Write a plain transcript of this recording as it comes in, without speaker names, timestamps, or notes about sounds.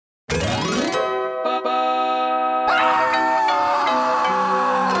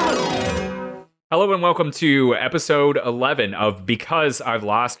Hello and welcome to episode 11 of Because I've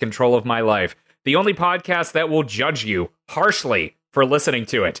Lost Control of My Life, the only podcast that will judge you harshly for listening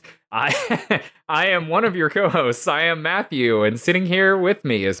to it. I am one of your co-hosts. I am Matthew, and sitting here with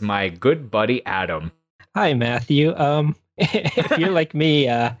me is my good buddy Adam. Hi, Matthew. If you're like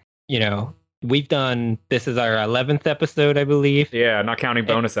me, we've done, this is our 11th episode, I believe. Yeah, not counting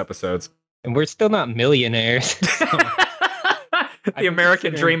bonus episodes. And we're still not millionaires. The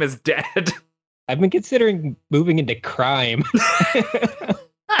American dream is dead. I've been considering moving into crime.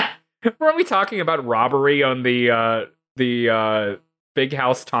 Weren't we talking about robbery on the Big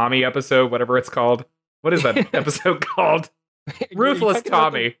House Tommy episode, whatever it's called? What is that episode called? Ruthless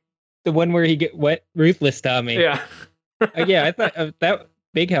Tommy. The one where he get wet, Ruthless Tommy. Yeah. Yeah, I thought that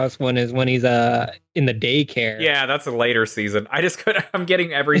Big House one is when he's in the daycare. Yeah, that's a later season. I'm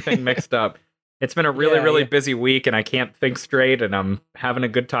getting everything mixed up. It's been a really busy week, and I can't think straight, and I'm having a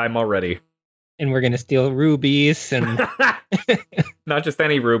good time already. And we're gonna steal rubies and not just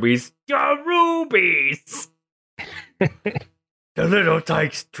any rubies. The rubies. The little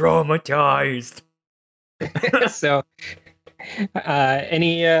tyke's traumatized. So,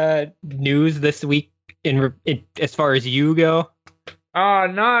 any news this week as far as you go?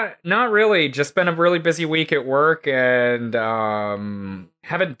 Not really. Just been a really busy week at work, and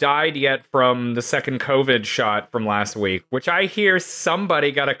haven't died yet from the second COVID shot from last week, which I hear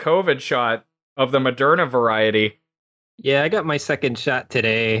somebody got a COVID shot of the Moderna variety. Yeah, I got my second shot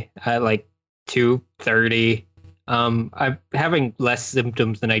today at like 2:30. I'm having less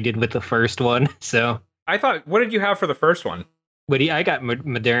symptoms than I did with the first one. So I thought, what did you have for the first one? I got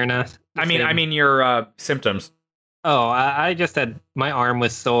Moderna. I mean your symptoms. Oh, I just had, my arm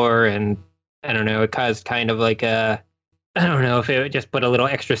was sore, and I don't know, it caused kind of like I don't know if it just put a little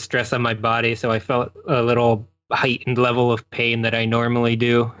extra stress on my body, so I felt a little heightened level of pain that I normally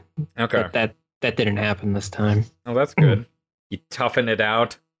do. Okay. That didn't happen this time. Oh, that's good. You toughen it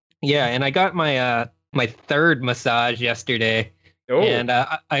out. Yeah, and I got my my third massage yesterday. Oh. And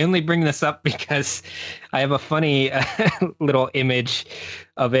I only bring this up because I have a funny little image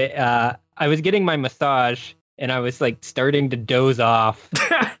of it. I was getting my massage, and I was like starting to doze off,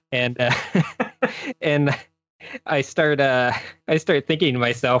 and I start thinking to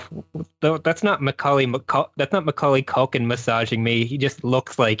myself, that's not Macaulay Culkin massaging me. He just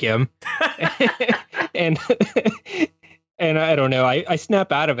looks like him. and I don't know. I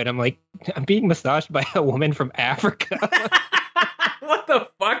snap out of it. I'm like, I'm being massaged by a woman from Africa. What the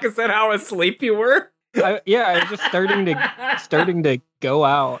fuck? Is that how asleep you were? I was just starting to go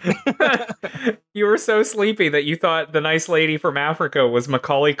out. You were so sleepy that you thought the nice lady from Africa was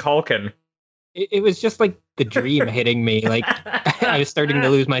Macaulay Culkin. It was just like the dream hitting me. Like I was starting to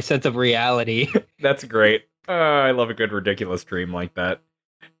lose my sense of reality. That's great. I love a good ridiculous dream like that.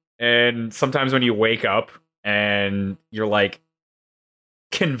 And sometimes when you wake up and you're like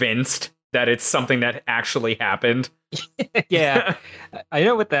convinced that it's something that actually happened. Yeah, I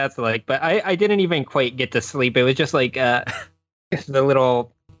know what that's like, but I didn't even quite get to sleep. It was just like the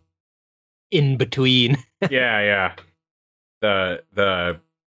little in between. Yeah. The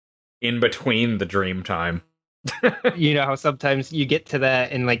in between the dream time. You know how sometimes you get to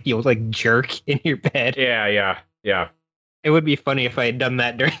that and like you'll like jerk in your bed. Yeah. It would be funny if I had done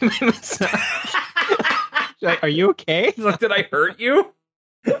that during my massage. Like, are you okay? Like, did I hurt you?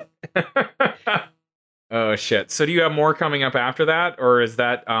 Oh shit. So do you have more coming up after that, or is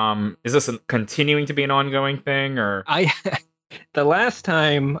that is this continuing to be an ongoing thing, or the last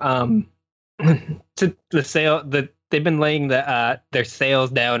time to the sale they've been laying their sales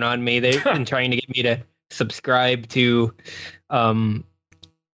down on me. They've been trying to get me to subscribe to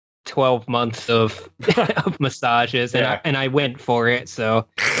 12 months of massages, and I went for it. So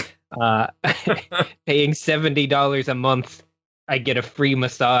paying $70 a month, I get a free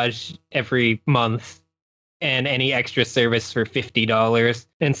massage every month, and any extra service for $50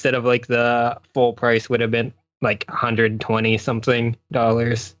 instead of like the full price would have been like $120 something.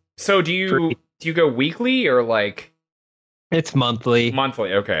 So do you go weekly or like? It's monthly.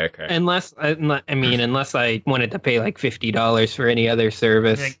 Monthly, okay. Unless I wanted to pay like $50 for any other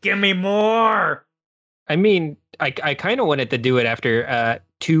service. Like, give me more. I mean, I kind of wanted to do it after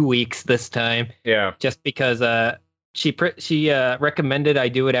 2 weeks this time. Yeah. Just because she recommended I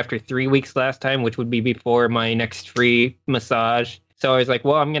do it after 3 weeks last time, which would be before my next free massage. So I was like,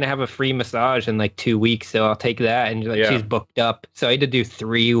 well, I'm going to have a free massage in like 2 weeks, so I'll take that. And like, she's booked up. So I had to do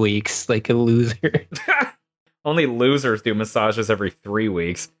 3 weeks like a loser. Only losers do massages every 3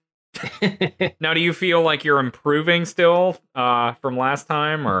 weeks. Now, do you feel like you're improving still from last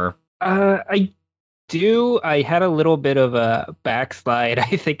time, or? I do. I had a little bit of a backslide.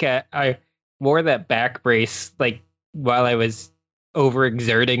 I think I wore that back brace like while I was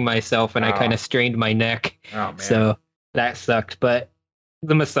overexerting myself, and I Oh. kind of strained my neck. Oh man, So that sucked, but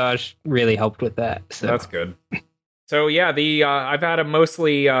the massage really helped with that. So that's good. So yeah, I've had a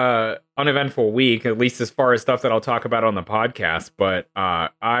mostly uneventful week, at least as far as stuff that I'll talk about on the podcast. But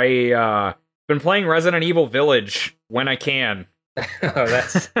I been playing Resident Evil Village when I can. oh,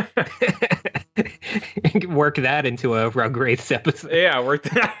 that's work that into a Rugrats episode. Yeah, we're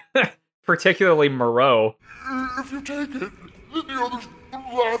particularly Moreau. If you take it, then the others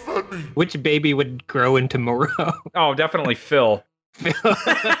laugh at me. Which baby would grow into Moreau? Oh, definitely Phil,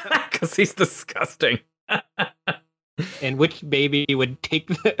 because he's disgusting. And which baby would take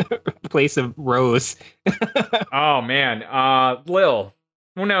the place of Rose? Oh man, Lil.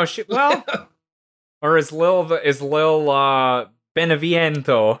 Oh no, or is Lil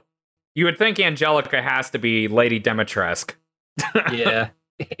Beneviento? You would think Angelica has to be Lady Demetresque. Yeah.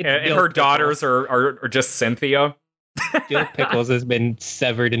 And Bill her Pickles. daughters are just Cynthia. Bill Pickles has been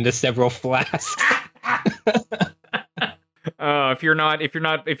severed into several flasks. If you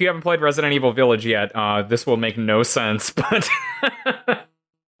haven't played Resident Evil Village yet, this will make no sense. But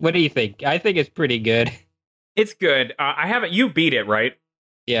What do you think? I think it's pretty good. it's good. I haven't. You beat it, right?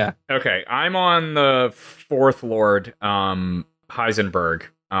 Yeah. Okay, I'm on the fourth Lord, Heisenberg.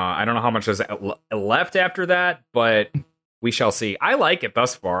 I don't know how much is left after that, but we shall see. I like it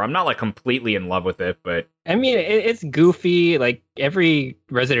thus far. I'm not like completely in love with it, but I mean, it's goofy. Like every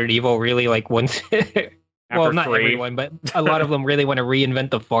Resident Evil really like wants. Well, after not 3, everyone, but a lot of them really want to reinvent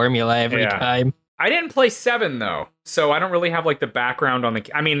the formula every Yeah. time. I didn't play 7 though, so I don't really have like the background on the.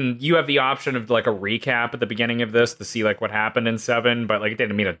 I mean, you have the option of like a recap at the beginning of this to see like what happened in 7, but like it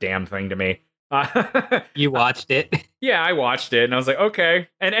didn't mean a damn thing to me. You watched it. Yeah, I watched it and I was like, okay.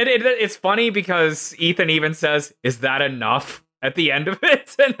 And it's funny because Ethan even says, "Is that enough?" at the end of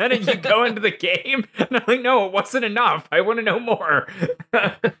it, and then you go into the game, and I'm like, no, it wasn't enough. I want to know more.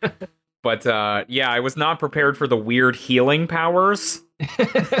 But yeah, I was not prepared for the weird healing powers.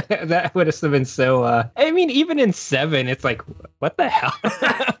 That would have been so. I mean, even in 7, it's like, what the hell?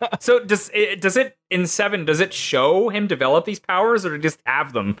 So does it in 7? Does it show him develop these powers, or does it just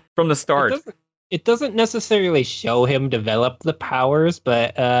have them from the start? It doesn't necessarily show him develop the powers,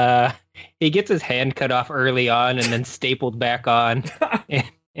 but he gets his hand cut off early on and then stapled back on,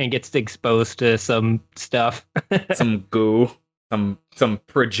 and gets exposed to some stuff. Some goo, some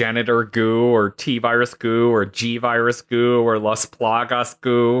progenitor goo, or T virus goo, or G virus goo, or Las Plagas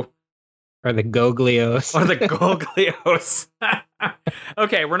goo, Or the Goglios. or the Goglios.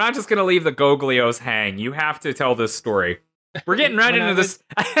 Okay, we're not just gonna leave the Goglios hang. You have to tell this story. We're getting right into this.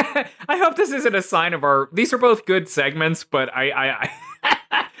 I hope this isn't a sign of our. These are both good segments, but I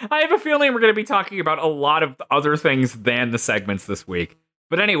have a feeling we're going to be talking about a lot of other things than the segments this week.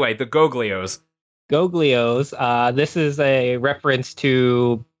 But anyway, the Goglios. Goglios. This is a reference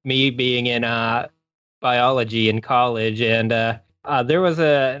to me being in biology in college, and there was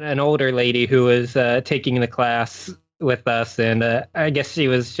an older lady who was taking the class with us, and I guess she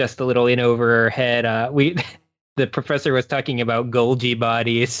was just a little in over her head. The professor was talking about Golgi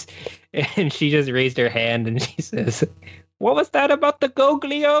bodies, and she just raised her hand and she says, "What was that about the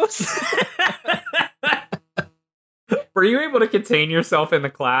Goglios?" Were you able to contain yourself in the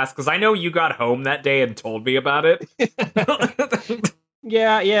class? Because I know you got home that day and told me about it.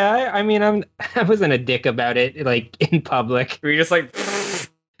 Yeah. I mean, I wasn't a dick about it, like in public. Were you just like,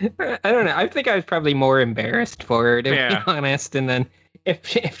 I don't know. I think I was probably more embarrassed for her, to Yeah. be honest. And then if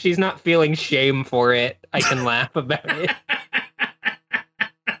she's not feeling shame for it, I can laugh about it.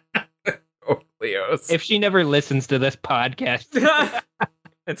 Goglios? If she never listens to this podcast,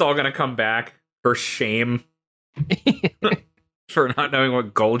 It's all going to come back. Her shame for not knowing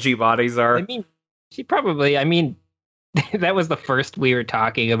what Golgi bodies are. I mean, I mean, that was the first we were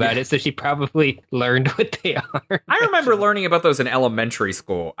talking about it, so she probably learned what they are. I remember learning about those in elementary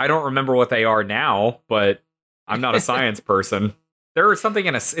school. I don't remember what they are now, but I'm not a science person. There was something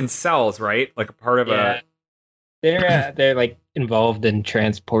in cells, right? Like a part of Yeah. They're like involved in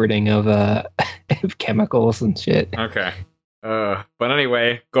transporting of of chemicals and shit. Okay. But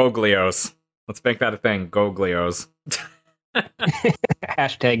anyway, Goglios. Let's make that a thing. Goglios.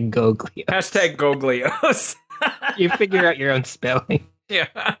 Hashtag Goglios. Hashtag Goglios. You figure out your own spelling. Yeah.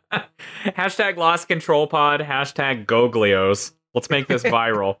 Hashtag Lost Control Pod. Hashtag Goglios. Let's make this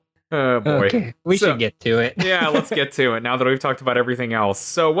viral. Oh boy. Okay, we So- should get to it. Yeah, let's get to it now that we've talked about everything else.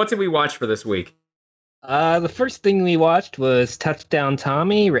 So, what did we watch for this week? The first thing we watched was Touchdown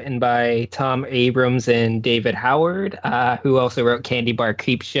Tommy, written by Tom Abrams and David Howard, who also wrote Candy Bar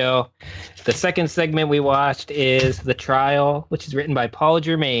Creep Show. The second segment we watched is The Trial, which is written by Paul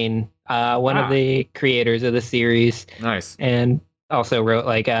Germain, one of the creators of the series. Nice. And also wrote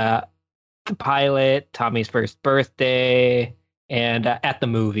like The Pilot, Tommy's First Birthday, and At the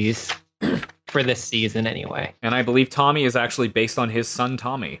Movies for this season anyway. And I believe Tommy is actually based on his son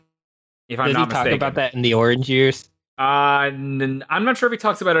Tommy, if I'm Does not he talk mistaken. about that in the Orange Years? I'm not sure if he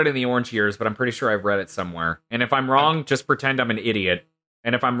talks about it in the Orange Years, but I'm pretty sure I've read it somewhere. And if I'm wrong, just pretend I'm an idiot.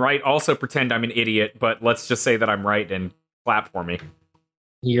 And if I'm right, also pretend I'm an idiot, but let's just say that I'm right and clap for me.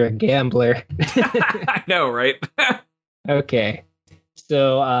 You're a gambler. I know, right? Okay.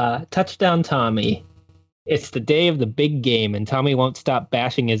 So, Touchdown Tommy. It's the day of the big game, and Tommy won't stop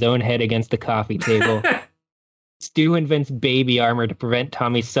bashing his own head against the coffee table. Stu invents baby armor to prevent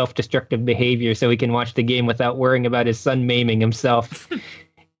Tommy's self-destructive behavior so he can watch the game without worrying about his son maiming himself.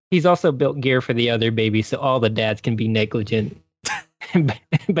 He's also built gear for the other babies so all the dads can be negligent.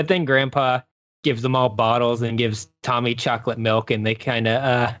 But then Grandpa gives them all bottles and gives Tommy chocolate milk, and they kind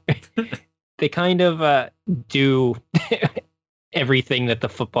of do everything that the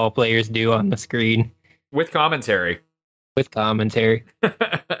football players do on the screen. With commentary. With commentary.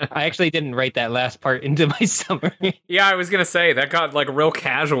 I actually didn't write that last part into my summary. Yeah, I was gonna say, that got, like, real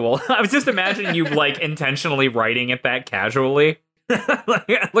casual. I was just imagining you, like, intentionally writing it that casually.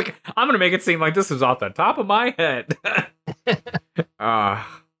 Look, I'm gonna make it seem like this is off the top of my head.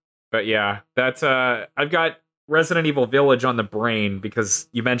 But yeah, that's, I've got Resident Evil Village on the brain because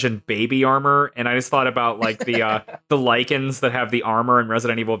you mentioned baby armor, and I just thought about, like, the Lycans that have the armor in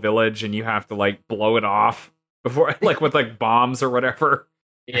Resident Evil Village, and you have to, like, blow it off before, like, with, like, bombs or whatever.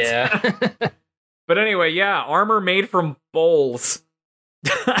 Yeah. But anyway, yeah, armor made from bowls.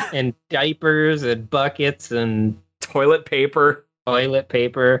 And diapers and buckets and Toilet paper. toilet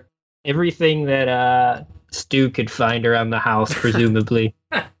paper. Everything that Stu could find around the house, presumably.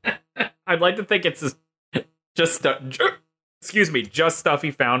 I'd like to think it's just stuff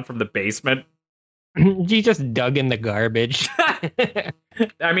he found from the basement. He just dug in the garbage.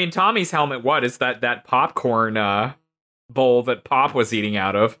 I mean, Tommy's helmet, what is that popcorn bowl that Pop was eating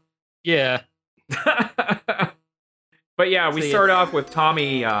out of? Yeah. But yeah, we start off with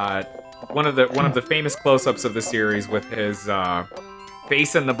Tommy, one of the famous close-ups of the series, with his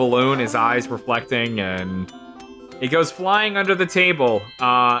face in the balloon, his eyes reflecting, and he goes flying under the table,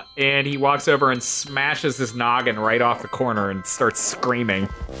 and he walks over and smashes his noggin right off the corner and starts screaming.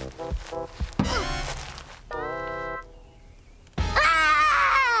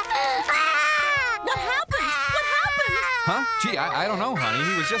 Huh? Gee, I don't know, honey.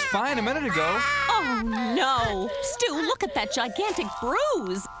 He was just fine a minute ago. Oh, no. Stu, look at that gigantic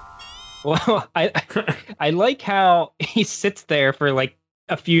bruise. Well, I like how he sits there for like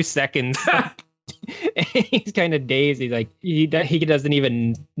a few seconds. He's kind of dazed. He's like, he doesn't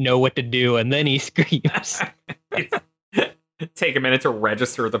even know what to do, and then he screams. Take a minute to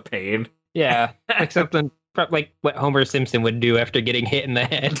register the pain. Yeah, like something like what Homer Simpson would do after getting hit in the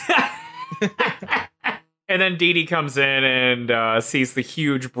head. And then Dee Dee comes in and sees the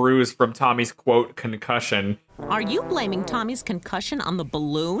huge bruise from Tommy's, quote, concussion. Are you blaming Tommy's concussion on the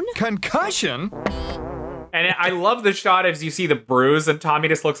balloon? Concussion? And I love the shot as you see the bruise, and Tommy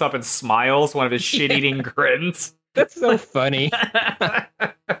just looks up and smiles, one of his shit-eating grins. That's so funny.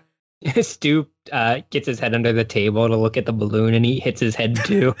 Stu gets his head under the table to look at the balloon, and he hits his head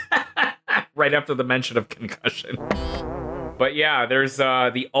too. Right after the mention of concussion. But yeah, there's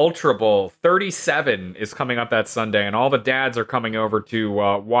the Ultra Bowl. 37 is coming up that Sunday, and all the dads are coming over to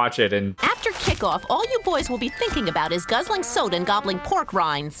watch it. And After kickoff, all you boys will be thinking about is guzzling soda and gobbling pork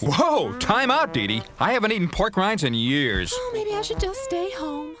rinds. Whoa, time out, Dee Dee. I haven't eaten pork rinds in years. Oh, maybe I should just stay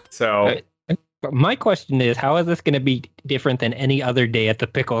home. so, But my question is, how is this going to be different than any other day at the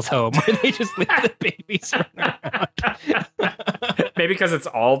Pickles home where they just leave the babies run around? maybe because it's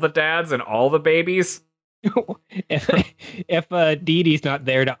all the dads and all the babies. If Dee Dee's not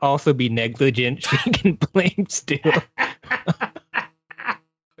there to also be negligent, she can blame Stu.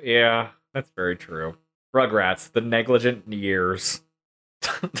 Yeah, that's very true. Rugrats, the negligent years.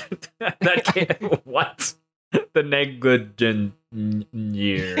 That kid, what? The negligent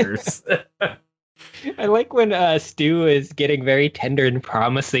years. I like when Stu is getting very tender and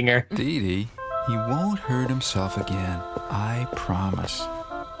promising her. Dee Dee, he won't hurt himself again. I promise.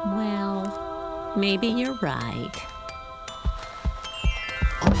 Well, maybe you're right.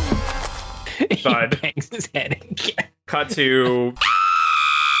 Thud. He bangs his head again. Cut to...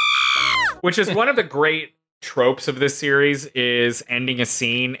 Which is one of the great tropes of this series is ending a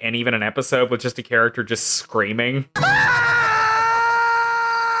scene and even an episode with just a character just screaming.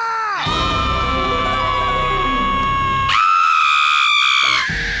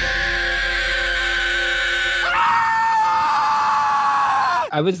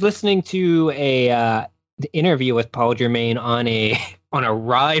 I was listening to the interview with Paul Germain on a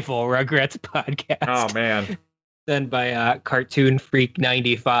rival Rugrats podcast. Oh man. Done by Cartoon Freak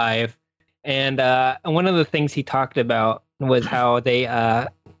 95. And one of the things he talked about was how they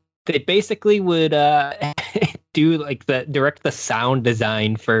basically would do like direct the sound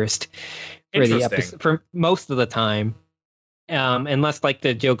design first for the episode for most of the time. Unless like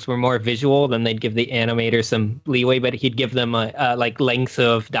the jokes were more visual, then they'd give the animator some leeway, but he'd give them like lengths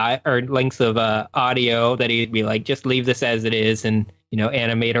of audio that he'd be like, just leave this as it is and,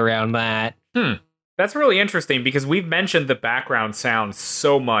 animate around that. That's really interesting because we've mentioned the background sound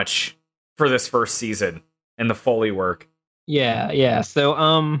so much for this first season and the Foley work. Yeah. So,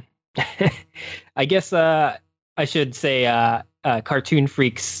 I guess I should say Cartoon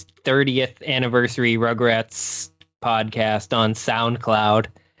Freak's 30th anniversary Rugrats podcast on SoundCloud,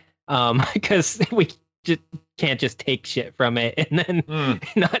 because we just can't just take shit from it and then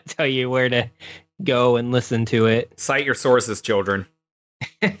not tell you where to go and listen to it. Cite your sources, children.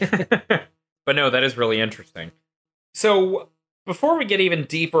 But no, that is really interesting. So before we get even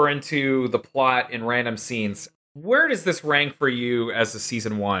deeper into the plot and random scenes, where does this rank for you as a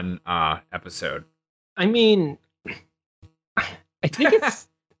season 1 episode? I mean, I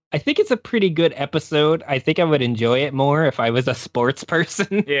think it's a pretty good episode. I think I would enjoy it more if I was a sports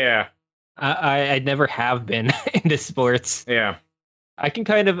person. Yeah. I never have been into sports. Yeah. I can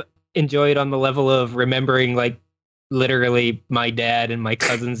kind of enjoy it on the level of remembering, like, literally my dad and my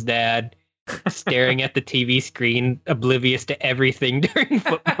cousin's dad staring at the TV screen, oblivious to everything during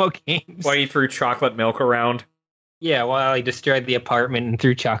football games. While he threw chocolate milk around. Yeah, while he destroyed the apartment and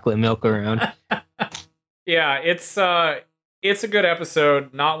threw chocolate milk around. Yeah, it's a good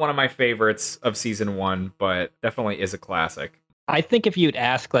episode. Not one of my favorites of season 1, but definitely is a classic. I think if you'd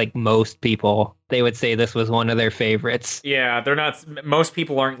ask like most people, they would say this was one of their favorites. Yeah, they're not. Most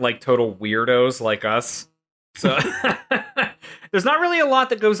people aren't like total weirdos like us. So there's not really a lot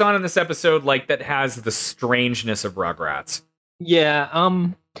that goes on in this episode like that has the strangeness of Rugrats. Yeah,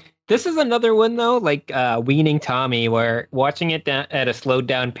 this is another one though, like Weaning Tommy, where watching it at a slowed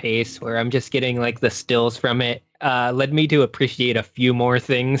down pace, where I'm just getting like the stills from it, led me to appreciate a few more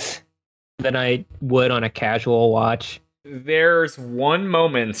things than I would on a casual watch. There's one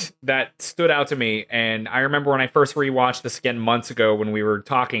moment that stood out to me, and I remember when I first rewatched this again months ago when we were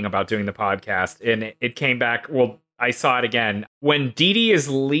talking about doing the podcast, and it came back, well, I saw it again. When Dee Dee is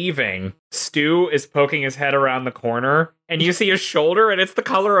leaving, Stu is poking his head around the corner, and you see his shoulder, and it's the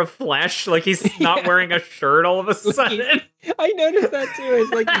color of flesh, like he's not wearing a shirt all of a sudden. I noticed that too,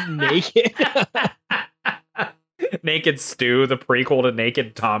 it's like he's naked. Naked Stu, the prequel to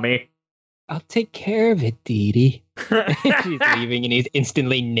Naked Tommy. I'll take care of it, Dee Dee. She's leaving and he's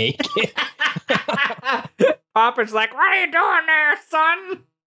instantly naked. Papa's like, what are you doing there, son?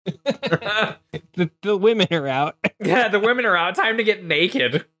 The women are out. Yeah, the women are out. Time to get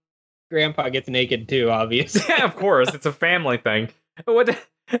naked. Grandpa gets naked too, obviously. Yeah, of course. It's a family thing.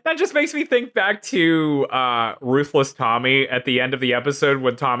 That just makes me think back to Ruthless Tommy at the end of the episode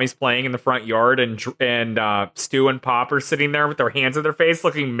when Tommy's playing in the front yard and Stu and Pop are sitting there with their hands in their face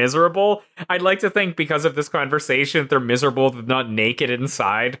looking miserable. I'd like to think because of this conversation they're miserable, they're not naked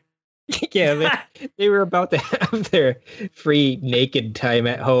inside. Yeah, they were about to have their free naked time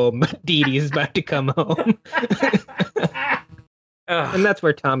at home. Dee Dee's about to come home. And that's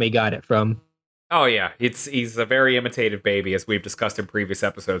where Tommy got it from. Oh yeah, he's a very imitative baby, as we've discussed in previous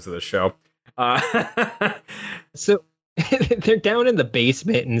episodes of the show. So they're down in the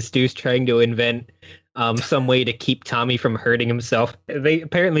basement, and Stu's trying to invent some way to keep Tommy from hurting himself. They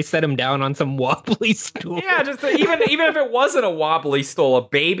apparently set him down on some wobbly stool. Yeah, just even if it wasn't a wobbly stool, a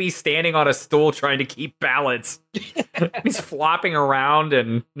baby standing on a stool trying to keep balance. He's flopping around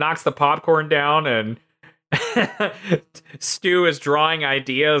and knocks the popcorn down, and Stu is drawing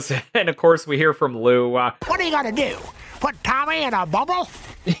ideas, and of course we hear from Lou. What are you gonna do? Put Tommy in a bubble?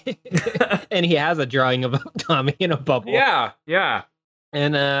 And he has a drawing of Tommy in a bubble. Yeah.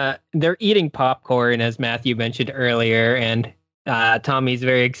 And they're eating popcorn, as Matthew mentioned earlier, and Tommy's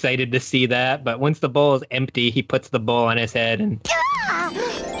very excited to see that. But once the bowl is empty, he puts the bowl on his head, and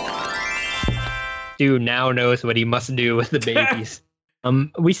Stu now knows what he must do with the babies.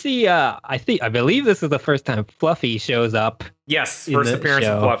 We see, I believe this is the first time Fluffy shows up. Yes, first appearance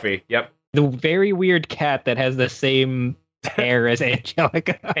of Fluffy. Yep. The very weird cat that has the same hair as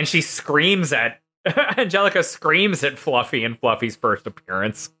Angelica. And she screams at Angelica screams at Fluffy in Fluffy's first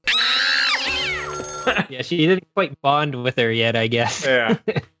appearance. Yeah, she didn't quite bond with her yet, I guess. Yeah.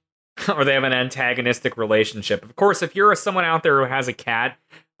 Or they have an antagonistic relationship. Of course, if you're someone out there who has a cat,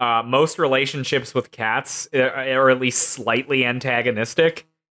 most relationships with cats are at least slightly antagonistic.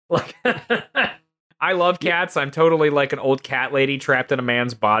 Like, I love cats. I'm totally like an old cat lady trapped in a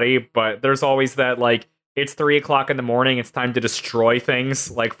man's body, but there's always that, like, it's 3 o'clock in the morning, it's time to destroy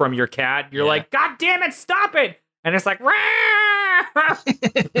things, like, from your cat. You're like, God damn it, stop it! And it's like, Rah!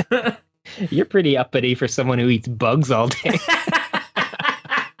 You're pretty uppity for someone who eats bugs all day.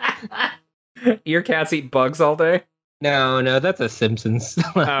 Your cats eat bugs all day? No, that's a Simpsons.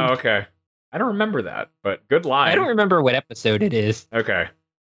 Oh, okay. I don't remember that, but good line. I don't remember what episode it is. Okay.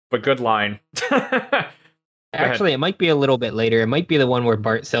 But good line. Actually, it might be a little bit later. It might be the one where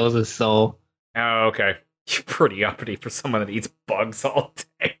Bart sells his soul. Oh, okay. You're pretty uppity for someone that eats bugs all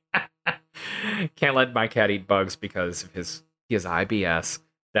day. Can't let my cat eat bugs because of he has IBS.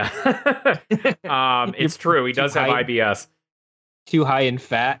 It's true. He does have IBS. Too high in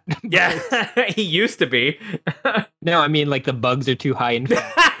fat. Yeah, he used to be. No, I mean like the bugs are too high in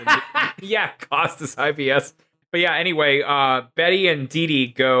fat. Yeah, caused his IBS. But yeah, anyway, Betty and Dee Dee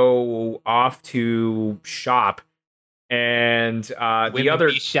go off to shop, and the other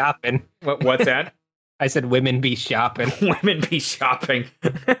be shopping. What's that? I said women be shopping. Women be shopping.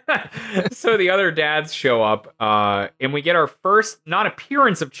 So the other dads show up, and we get our first, not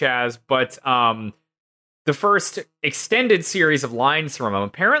appearance of Chaz, but the first extended series of lines from him.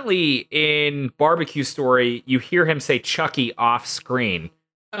 Apparently, in Barbecue Story, you hear him say Chucky off screen.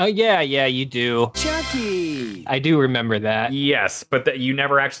 Oh, yeah, you do. Chucky! I do remember that. Yes, but you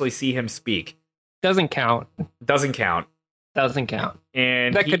never actually see him speak. Doesn't count. Doesn't count. Doesn't count.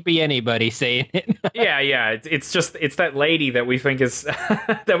 And that could be anybody saying it. Yeah. It's that lady that we think is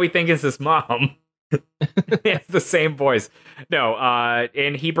his mom. It's the same voice. No,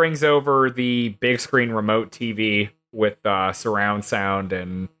 and he brings over the big screen remote TV with surround sound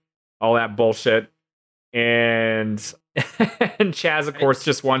and all that bullshit. And Chaz, of course,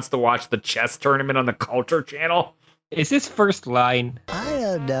 just wants to watch the chess tournament on the Culture Channel. Is his first line? I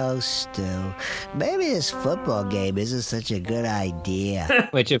don't know, Stu. Maybe this football game isn't such a good idea.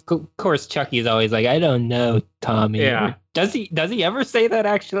 Which, of course, Chucky's always like, I don't know, Tommy. Yeah. Does he ever say that,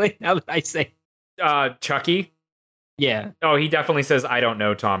 actually? Now that I say... Chucky? Yeah. Oh, he definitely says, I don't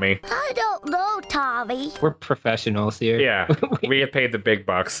know, Tommy. I don't know, Tommy. We're professionals here. Yeah, we get paid the big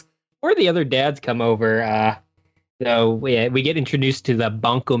bucks. Or the other dads come over, so we get introduced to the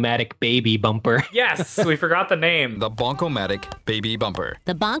Bonkomatic baby bumper. Yes, we forgot the name. The Bonkomatic Baby Bumper.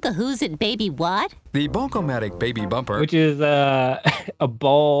 The Bonka Who's It Baby What? The Bonkomatic Baby Bumper. Which is a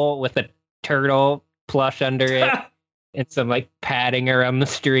ball with a turtle plush under it and some like padding around the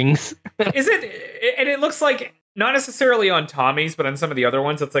strings. Is it? And it looks like, not necessarily on Tommy's, but on some of the other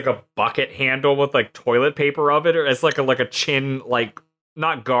ones, it's like a bucket handle with like toilet paper of it, or it's like a chin, like,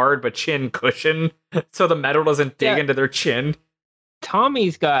 not guard, but chin cushion, so the metal doesn't dig into their chin.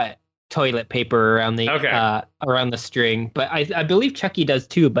 Tommy's got toilet paper around the around the string, but I believe Chucky does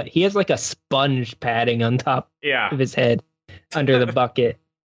too, but he has like a sponge padding on top of his head under the bucket,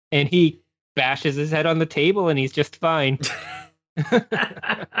 and he bashes his head on the table and he's just fine.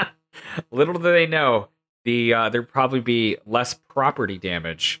 Little do they know, there'd probably be less property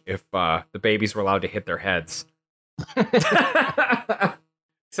damage if the babies were allowed to hit their heads.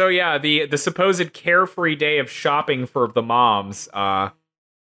 So yeah, the supposed carefree day of shopping for the moms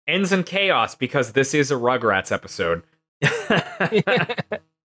ends in chaos because this is a Rugrats episode.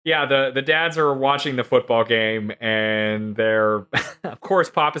 Yeah, the dads are watching the football game, and they're, of course,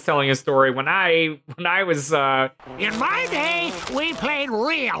 Pop is telling his story. When I was In my day, we played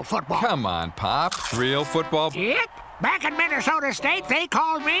real football. Come on, Pop. Real football. Yep. Back in Minnesota State, they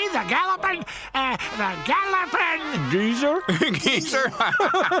called me the Gallopin' Geezer? Geezer?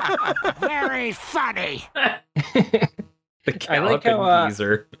 Very funny. the Gallopin'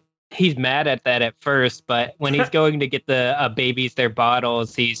 Geezer. He's mad at that at first, but when he's going to get the babies their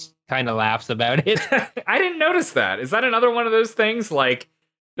bottles, he's kind of laughs about it. I didn't notice that. Is that another one of those things? Like,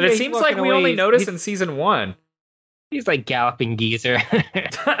 but it seems like we only noticed in season 1. He's like Galloping Geezer.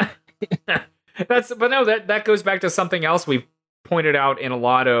 That goes back to something else we've pointed out in a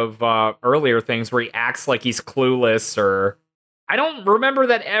lot of earlier things where he acts like he's clueless, or I don't remember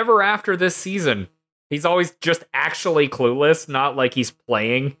that ever after this season. He's always just actually clueless, not like he's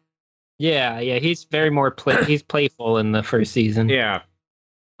playing. Yeah, he's very more he's playful in the first season. Yeah.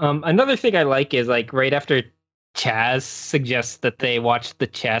 Another thing I like is like right after Chaz suggests that they watch the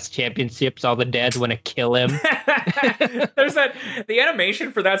chess championships. All the dads want to kill him. There's the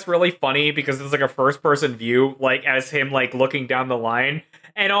animation for that's really funny because it's like a first person view, like as him like looking down the line,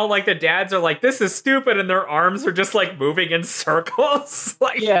 and all like the dads are like, "This is stupid," and their arms are just like moving in circles.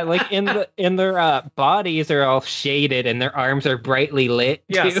 Like Yeah, like in their bodies are all shaded and their arms are brightly lit.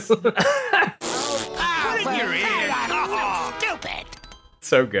 Yes. Too. Put in your ear. Stupid.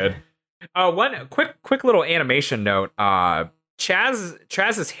 So good. One quick little animation note.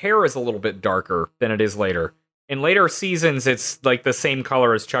 Chaz's hair is a little bit darker than it is later. In later seasons, it's like the same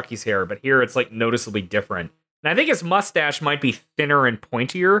color as Chucky's hair, but here it's like noticeably different. And I think his mustache might be thinner and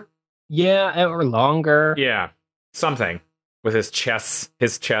pointier. Yeah, or longer. Yeah, something with his chest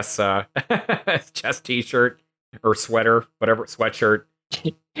his chest t-shirt or sweater, whatever, sweatshirt.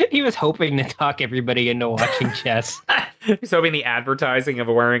 He was hoping to talk everybody into watching chess. He's hoping the advertising of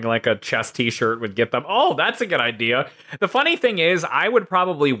wearing like a chess t-shirt would get them. Oh, that's a good idea. The funny thing is, I would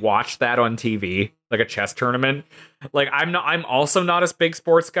probably watch that on TV, like a chess tournament. Like I'm also not a big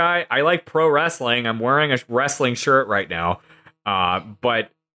sports guy. I like pro wrestling. I'm wearing a wrestling shirt right now.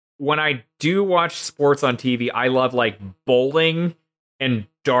 But when I do watch sports on TV, I love like bowling and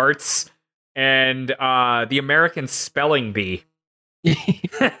darts and the American Spelling Bee.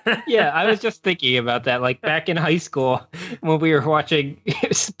 Yeah, I was just thinking about that. Like back in high school, when we were watching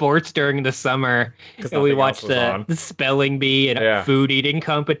sports during the summer, and we watched the spelling bee and food eating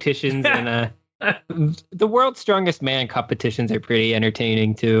competitions, and the World's Strongest Man competitions are pretty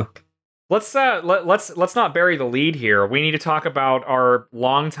entertaining too. Let's not bury the lead here. We need to talk about our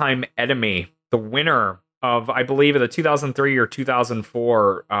longtime enemy, the winner of, I believe, the 2003 or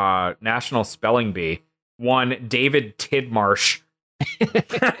 2004 National Spelling Bee, one David Tidmarsh.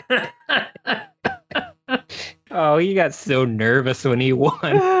 Oh, he got so nervous when he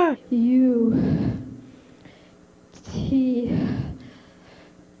won. U-T-O-C.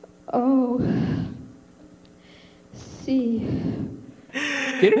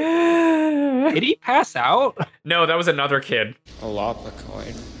 Did he pass out? No, that was another kid. A lot the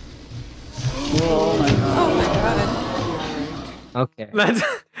coin. Oh my god. Okay.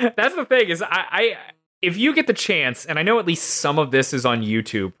 That's the thing is I if you get the chance, and I know at least some of this is on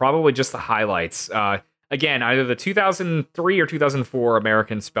YouTube, probably just the highlights. Again, either the 2003 or 2004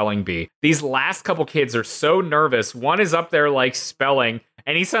 American Spelling Bee. These last couple kids are so nervous. One is up there like spelling,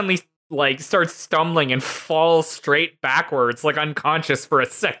 and he suddenly like starts stumbling and falls straight backwards, like unconscious for a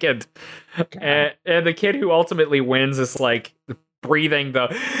second. And the kid who ultimately wins is like breathing the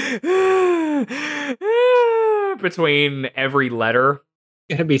between every letter.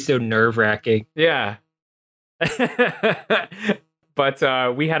 It's gonna be so nerve-wracking. Yeah. But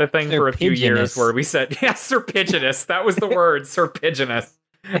we had a thing for a few years where we said, yeah, serpiginous. That was the word, serpiginous.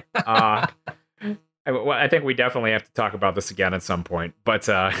 I think we definitely have to talk about this again at some point. But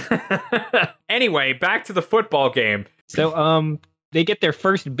anyway, back to the football game. So they get their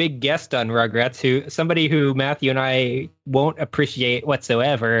first big guest on Rugrats, somebody who Matthew and I won't appreciate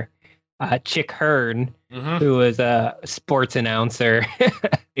whatsoever, Chick Hearn, who is a sports announcer.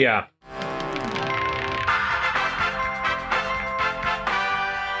 Yeah.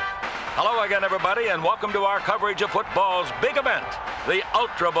 Hello again, everybody, and welcome to our coverage of football's big event, the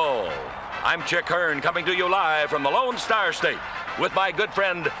Ultra Bowl. I'm Chick Hearn, coming to you live from the Lone Star State with my good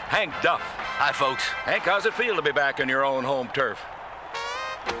friend, Hank Duff. Hi, folks. Hank, how's it feel to be back on your own home turf?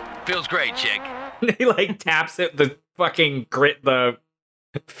 Feels great, Chick. He like taps at the fucking the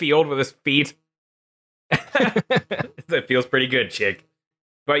field with his feet. That feels pretty good, Chick.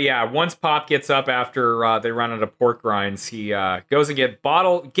 But yeah, once Pop gets up after they run out of pork rinds, he goes and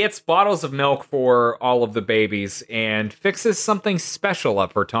gets bottles of milk for all of the babies and fixes something special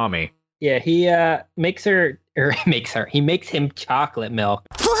up for Tommy. Yeah, he makes him chocolate milk.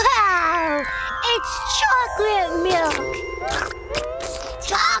 Wow! It's chocolate milk!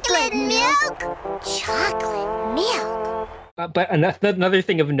 Chocolate milk! Chocolate milk! But another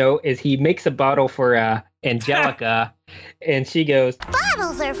thing of note is he makes a bottle for Angelica, and she goes,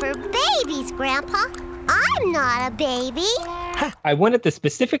 "Bottles are for babies, Grandpa. I'm not a baby." I wanted to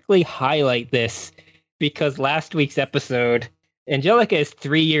specifically highlight this because last week's episode, Angelica is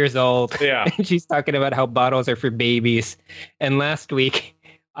 3 years old. Yeah. And she's talking about how bottles are for babies. And last week,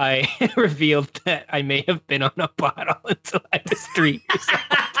 I revealed that I may have been on a bottle until I was 3 years old.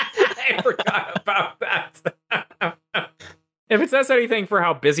 I forgot about that. If it says anything for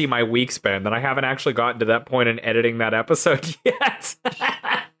how busy my week's been, then I haven't actually gotten to that point in editing that episode yet.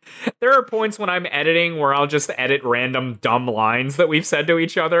 There are points when I'm editing where I'll just edit random dumb lines that we've said to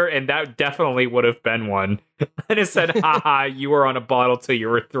each other, and that definitely would have been one. And it said, haha, you were on a bottle till you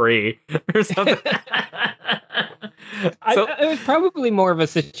were 3, or something. It was probably more of a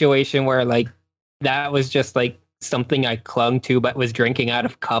situation where like that was just like something I clung to, but was drinking out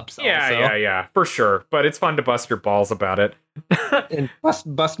of cups. Yeah, for sure. But it's fun to bust your balls about it. And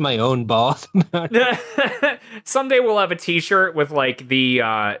bust my own balls. Someday we'll have a T-shirt with like the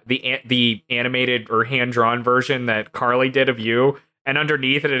animated or hand drawn version that Carly did of you, and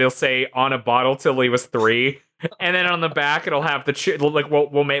underneath it it'll say "on a bottle till he was 3." And then on the back, it'll have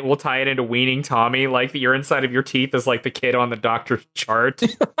we'll tie it into Weaning Tommy, like your inside of your teeth is like the kid on the doctor's chart.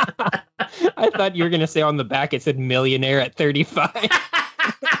 I thought you were gonna say on the back it said millionaire at 35.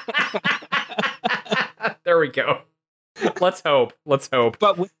 There we go. Let's hope.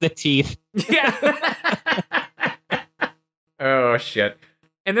 But with the teeth. Yeah. Oh shit.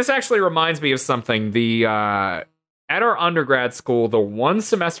 And this actually reminds me of something. At our undergrad school, the one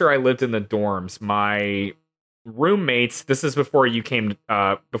semester I lived in the dorms, my roommates, this is before you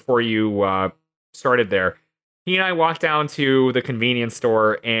started there, he and I walked down to the convenience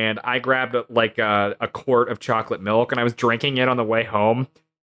store and I grabbed a quart of chocolate milk and I was drinking it on the way home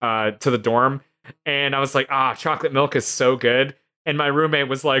to the dorm, and I was like, chocolate milk is so good. And my roommate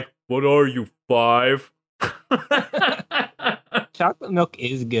was like, what are you, 5? Chocolate milk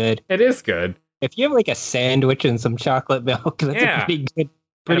is good. It is good. If you have like a sandwich and some chocolate milk, that's a pretty good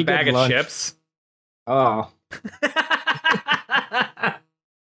and a bag good lunch. of chips. Oh.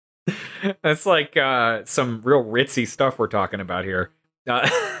 That's like some real ritzy stuff we're talking about here.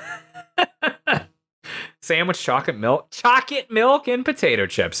 Sandwich, chocolate milk, and potato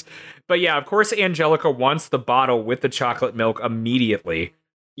chips. But yeah, of course, Angelica wants the bottle with the chocolate milk immediately.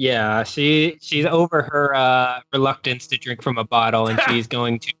 Yeah, she's over her reluctance to drink from a bottle, and she's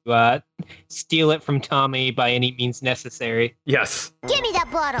going to steal it from Tommy by any means necessary. Yes. Give me that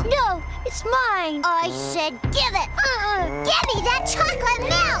bottle. No, it's mine. I said give it. Give me that chocolate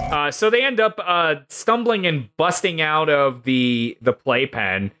milk. So they end up stumbling and busting out of the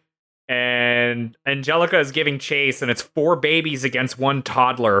playpen, and Angelica is giving chase, and it's 4 babies against 1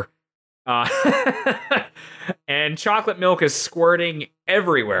 toddler. And chocolate milk is squirting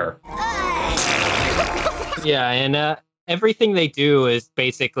everywhere. Yeah, and everything they do is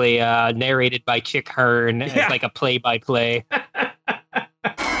basically narrated by Chick Hearn as like a play-by-play. It's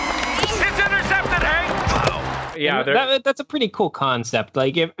intercepted, Hank! Wow. Yeah, that's a pretty cool concept.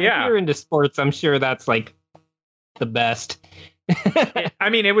 Like, if you're into sports, I'm sure that's like the best. I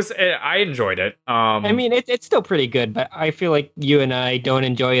mean, I enjoyed it. I mean, it's still pretty good, but I feel like you and I don't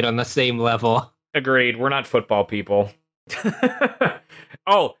enjoy it on the same level. Agreed. We're not football people.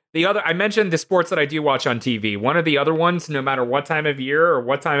 Oh, I mentioned the sports that I do watch on TV. One of the other ones, no matter what time of year or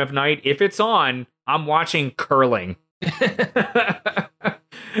what time of night, if it's on, I'm watching curling.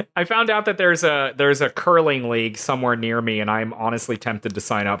 I found out that there's a curling league somewhere near me, and I'm honestly tempted to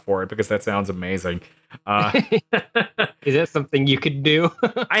sign up for it because that sounds amazing. Is that something you could do?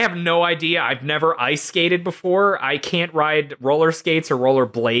 I have no idea. I've never ice skated before. I can't ride roller skates or roller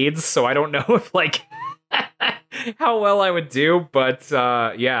blades, so I don't know if like how well I would do. But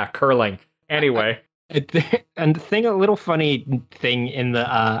yeah, curling. Anyway. And a little funny thing in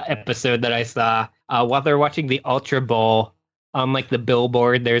the episode that I saw while they're watching the Ultra Bowl, on like the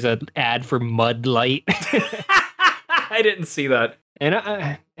billboard, there's an ad for Mud Light. I didn't see that. And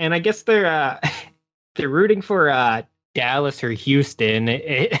I guess they're rooting for Dallas or Houston.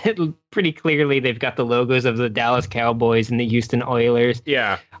 It pretty clearly they've got the logos of the Dallas Cowboys and the Houston Oilers.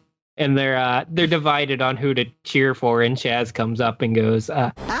 Yeah. And they're divided on who to cheer for. And Chaz comes up and goes,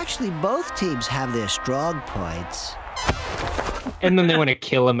 Actually, both teams have their strong points. And then they want to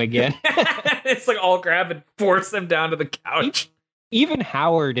kill him again. It's like all grab and force them down to the couch. Even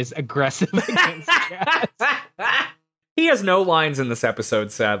Howard is aggressive against Chaz. He has no lines in this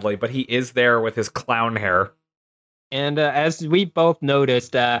episode, sadly, but he is there with his clown hair. And as we both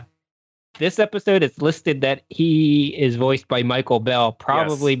noticed, this episode it's listed that he is voiced by Michael Bell,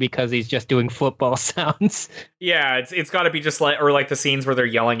 probably because he's just doing football sounds. Yeah, it's got to be just like the scenes where they're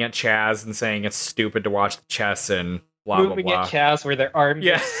yelling at Chaz and saying it's stupid to watch the chess and blah, moving blah, blah. at Chaz where their arms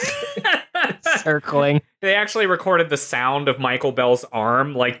are circling. They actually recorded the sound of Michael Bell's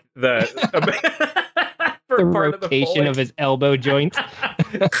arm, like the rotation of his elbow joint.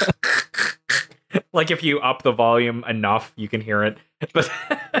 Like if you up the volume enough, you can hear it. But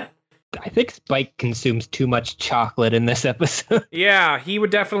I think Spike consumes too much chocolate in this episode. Yeah, he would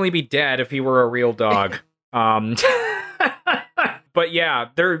definitely be dead if he were a real dog. But yeah,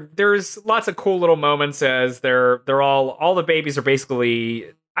 there's lots of cool little moments as they're all the babies are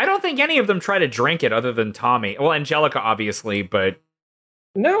basically. I don't think any of them try to drink it other than Tommy. Well, Angelica obviously, but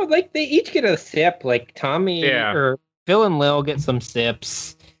no, like they each get a sip. Like Tommy or Phil and Lil get some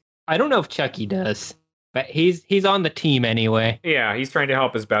sips. I don't know if Chucky does. But he's on the team anyway. Yeah, he's trying to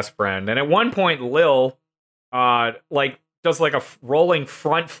help his best friend. And at one point, Lil, does like a rolling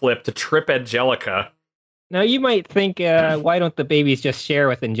front flip to trip Angelica. Now, you might think, why don't the babies just share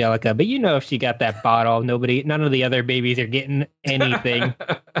with Angelica? But if she got that bottle, none of the other babies are getting anything.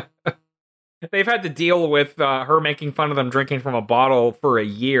 They've had to deal with her making fun of them drinking from a bottle for a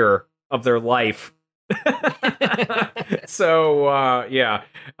year of their life. So,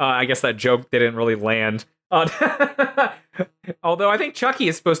 I guess that joke didn't really land. Although I think Chucky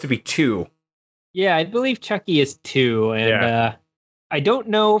is supposed to be 2. Yeah, I believe Chucky is 2, and I don't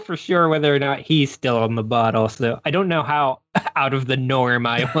know for sure whether or not he's still on the bottle, so I don't know how out of the norm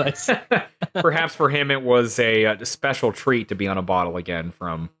I was. Perhaps for him it was a special treat to be on a bottle again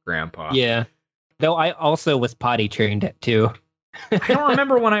from Grandpa. Yeah, though I also was potty trained at 2. I don't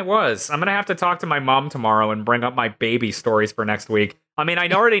remember when I was. I'm going to have to talk to my mom tomorrow and bring up my baby stories for next week. I mean, I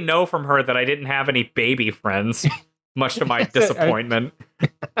already know from her that I didn't have any baby friends, much to my disappointment.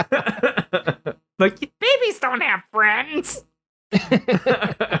 Like, babies don't have friends.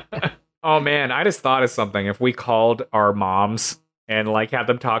 Oh man, I just thought of something. If we called our moms and had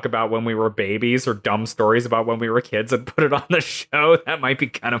them talk about when we were babies or dumb stories about when we were kids and put it on the show, that might be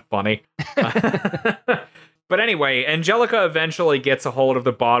kind of funny. But anyway, Angelica eventually gets a hold of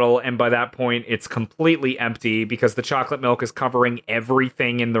the bottle, and by that point it's completely empty because the chocolate milk is covering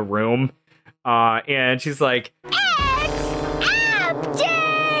everything in the room. And she's like, It's empty!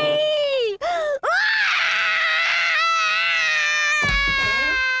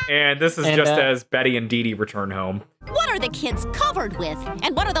 and this is just as Betty and Dee Dee return home. What are the kids covered with?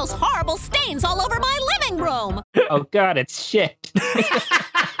 And what are those horrible stains all over my living room? Oh god, it's shit.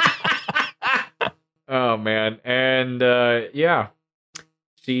 Oh man, and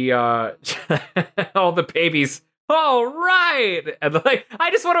she all the babies. All right, and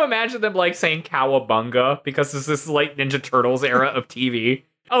I just want to imagine them saying "cowabunga" because this is Ninja Turtles era of TV.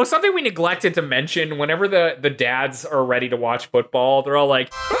 Oh, something we neglected to mention: whenever the dads are ready to watch football, they're all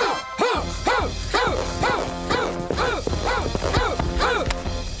like.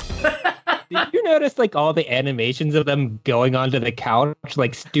 Did you notice all the animations of them going onto the couch?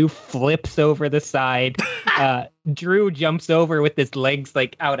 Stu flips over the side. Drew jumps over with his legs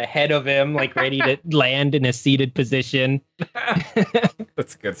out ahead of him, ready to land in a seated position.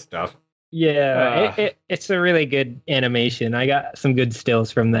 That's good stuff. Yeah, it's a really good animation. I got some good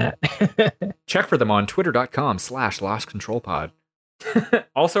stills from that. Check for them on twitter.com/LostControlPod.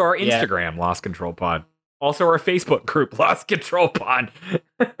 Also our Instagram, Lost Control Pod. Also our Facebook group, Lost Control Pod.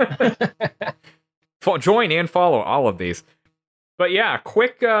 Join and follow all of these. But yeah,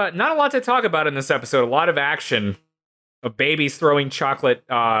 quick, not a lot to talk about in this episode. A lot of action of babies throwing chocolate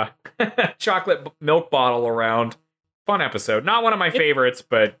milk bottle around. Fun episode. Not one of my favorites,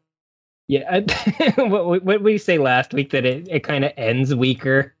 but... Yeah, what we say last week, that it kind of ends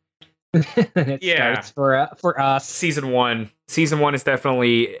weaker than it starts for us. Season one is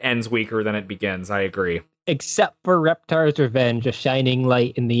definitely ends weaker than it begins. I agree. Except for Reptar's Revenge, a shining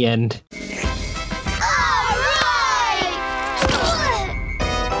light in the end.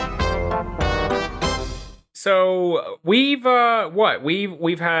 So we've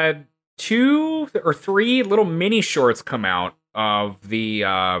had 2 or 3 little mini shorts come out of the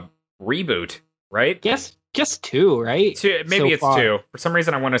reboot, right? Yes, just 2, right? 2, maybe it's 2. For some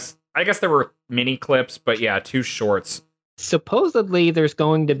reason, I guess there were mini clips, but yeah, 2 shorts. Supposedly, there's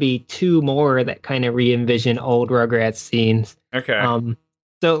going to be 2 more that kind of re-envision old Rugrats scenes. Okay.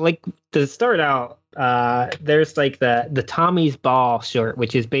 So, to start out, there's the Tommy's Ball short,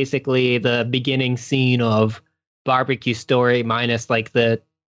 which is basically the beginning scene of Barbecue Story minus the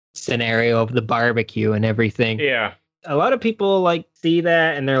scenario of the barbecue and everything. Yeah. A lot of people see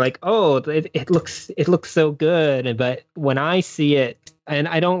that and they're like, "Oh, it looks so good." But when I see it, and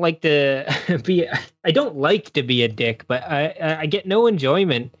I don't like to be a dick, but I get no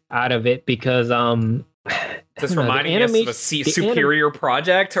enjoyment out of it because Just reminding us of a superior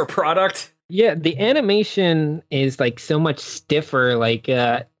project or product. Yeah, the animation is so much stiffer.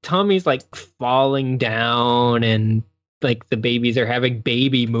 Tommy's falling down and the babies are having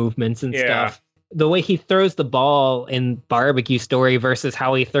baby movements and stuff. The way he throws the ball in Barbecue Story versus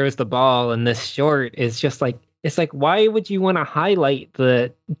how he throws the ball in this short is just it's why would you want to highlight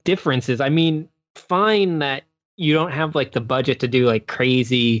the differences? I mean, fine that you don't have the budget to do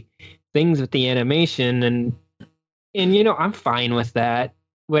crazy things with the animation and I'm fine with that.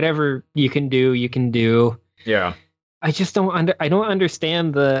 Whatever you can do, you can do. Yeah. I just don't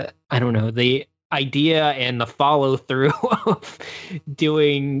understand the idea and the follow through of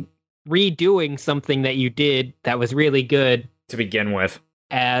redoing something that you did that was really good to begin with.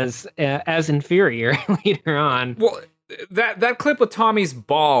 as inferior later on. Well, that clip with Tommy's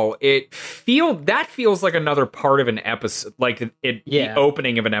ball, that feels like another part of an episode, like the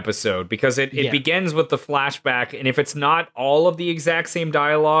opening of an episode, because it begins with the flashback, and if it's not all of the exact same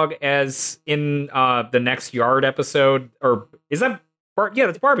dialogue as in the Next Yard episode, or is that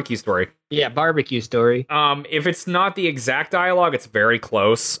that's Barbecue Story. Yeah, Barbecue Story. If it's not the exact dialogue, it's very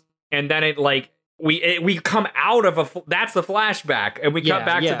close, and then it like we come out of that's the flashback, and we cut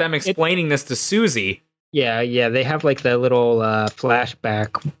back to them explaining this to Susie. Yeah, they have like the little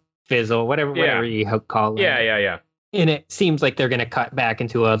flashback fizzle, whatever you call it. Yeah. And it seems like they're going to cut back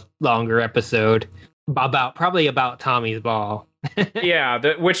into a longer episode probably about Tommy's ball.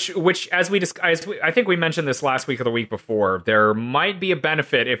 Yeah, which as I think we mentioned this last week or the week before, there might be a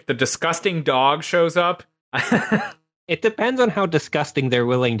benefit if the disgusting dog shows up. It depends on how disgusting they're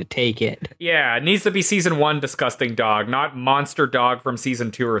willing to take it. Yeah, it needs to be season 1 disgusting dog, not monster dog from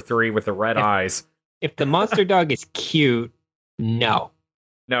season 2 or 3 with the red eyes. If the monster dog is cute, no.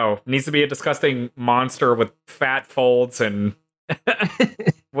 No, it needs to be a disgusting monster with fat folds and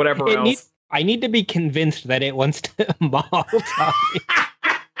whatever else. I need to be convinced that it wants to maul Tommy.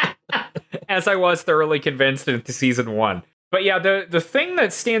 As I was thoroughly convinced in season 1. But yeah, the thing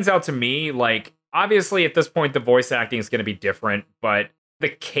that stands out to me, like, obviously at this point the voice acting is going to be different, but the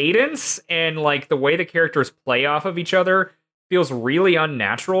cadence and like the way the characters play off of each other feels really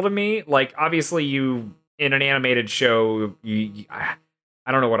unnatural to me. Like, obviously you in an animated show,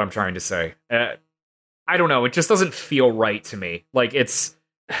 I don't know what I'm trying to say. I don't know. It just doesn't feel right to me. Like it's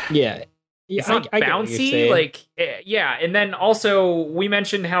not bouncy. Like, yeah. And then also we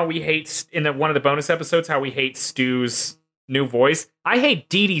mentioned how we hate in one of the bonus episodes, how we hate Stu's new voice. I hate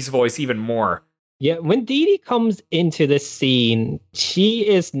Dee Dee's voice even more. Yeah. When Dee Dee comes into this scene, she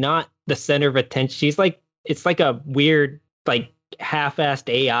is not the center of attention. She's like, it's like a weird, like half-assed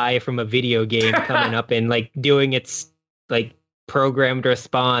AI from a video game coming up and like doing its like programmed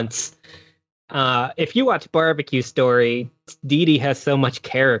response. If you watch Barbecue Story, Dee Dee has so much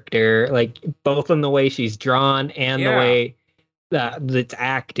character, like both in the way she's drawn and the way that's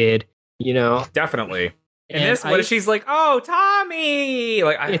acted, you know. Definitely. And she's like, "Oh, Tommy!"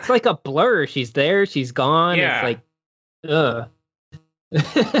 Like it's like a blur. She's there, she's gone. Yeah. It's like,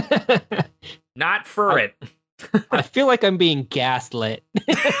 ugh. Not for it. I feel like I'm being gaslit.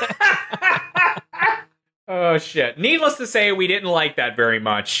 Oh, shit. Needless to say, we didn't like that very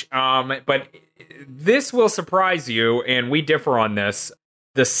much. But this will surprise you, and we differ on this.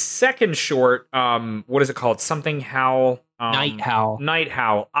 The second short, what is it called? Something Howl. Night Howl. Night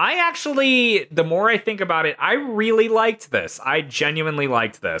Howl. I actually, the more I think about it, I really liked this. I genuinely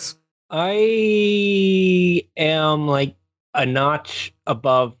liked this. I am like a notch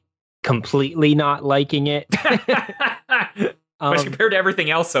above completely not liking it. Which compared to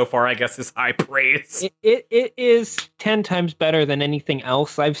everything else so far, I guess is high praise. It is 10 times better than anything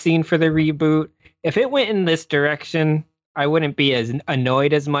else I've seen for the reboot. If it went in this direction, I wouldn't be as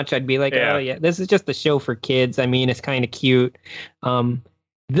annoyed as much. I'd be like, oh yeah, this is just a show for kids. I mean, it's kind of cute.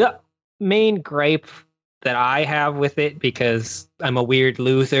 The main gripe that I have with it, because I'm a weird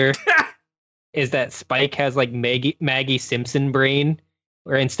loser, is that Spike has like Maggie Simpson brain,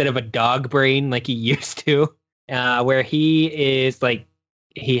 where instead of a dog brain like he used to, where he is like,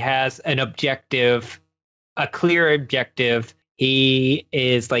 he has an objective, a clear objective. He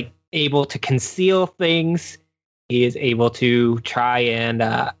is like able to conceal things. He is able to try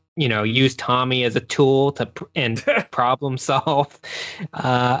and, use Tommy as a tool to problem solve.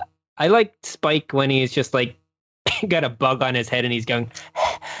 I like Spike when he's just like got a bug on his head and he's going.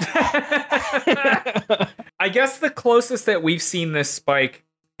 I guess the closest that we've seen this Spike,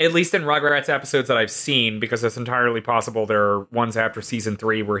 at least in Rugrats episodes that I've seen, because it's entirely possible there are ones after season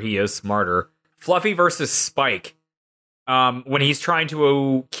 3 where he is smarter. Fluffy versus Spike. When he's trying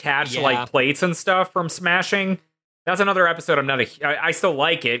to catch like plates and stuff from smashing. That's another episode I still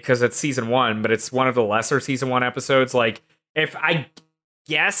like it because it's season 1, but it's one of the lesser season 1 episodes. Like, if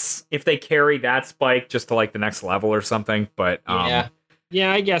they carry that Spike just to like the next level or something, but yeah,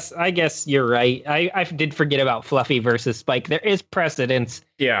 I guess you're right. I did forget about Fluffy versus Spike. There is precedence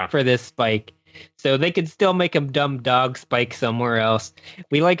for this Spike. So they could still make a dumb dog Spike somewhere else.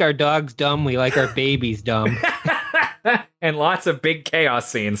 We like our dogs dumb, we like our babies dumb. And lots of big chaos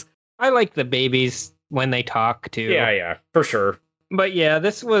scenes. I like the babies when they talk too. Yeah, for sure. But yeah,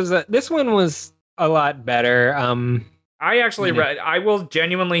 this one was a lot better. I will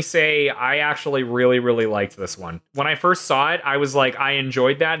genuinely say I actually really, really liked this one. When I first saw it, I was like, I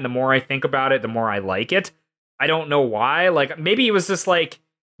enjoyed that, and the more I think about it, the more I like it. I don't know why. Like, maybe it was just like,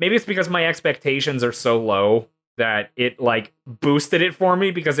 maybe it's because my expectations are so low that it like boosted it for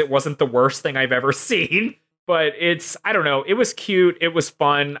me because it wasn't the worst thing I've ever seen. But I don't know, it was cute, it was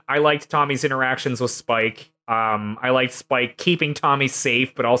fun. I liked Tommy's interactions with Spike. I liked Spike keeping Tommy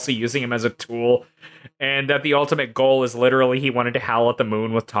safe, but also using him as a tool. And that the ultimate goal is literally he wanted to howl at the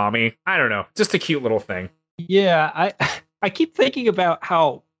moon with Tommy. I don't know, just a cute little thing. Yeah, I keep thinking about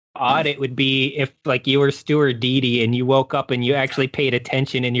how odd it would be if like you were Stuart Dede and you woke up and you actually paid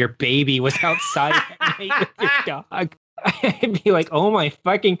attention and your baby was outside at night with your dog. I'd be like, oh my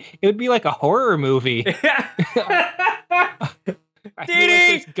fucking, it would be like a horror movie. Dede,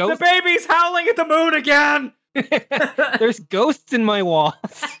 the baby's howling at the moon again. There's ghosts in my walls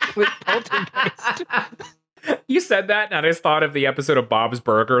with poltergeist. You said that, and I just thought of the episode of Bob's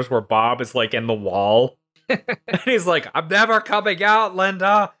Burgers where Bob is like in the wall. And he's like, I'm never coming out,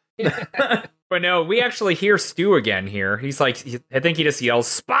 Linda. But no, we actually hear Stu again here. He's like, I think he just yells,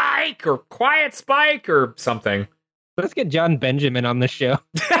 Spike, or quiet Spike, or something. Let's get John Benjamin on the show.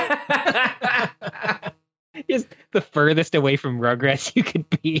 He's the furthest away from Rugrats you could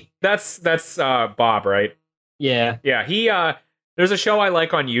be. That's Bob, right? Yeah. Yeah, he there's a show I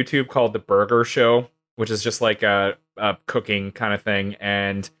like on YouTube called The Burger Show, which is just like a cooking kind of thing.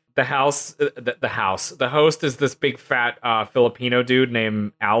 And the host is this big fat Filipino dude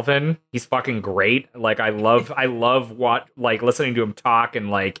named Alvin. He's fucking great. Like I love listening to him talk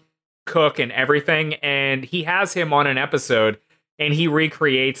and like cook and everything. And he has him on an episode and he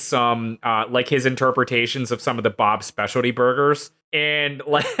recreates some like his interpretations of some of the Bob specialty burgers. And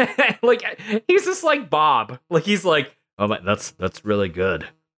like he's just like Bob. Like he's like, oh my, that's really good.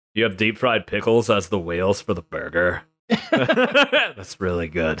 You have deep fried pickles as the whales for the burger. That's really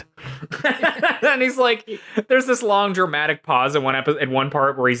good. And he's like, there's this long dramatic pause in one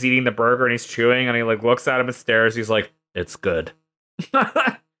part where he's eating the burger and he's chewing and he like looks at him and stares. He's like, it's good.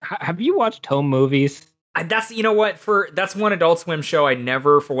 Have you watched home movies? That's, you know what, that's one Adult Swim show I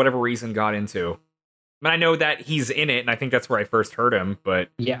never, for whatever reason, got into. I mean, I know that he's in it, and I think that's where I first heard him, but...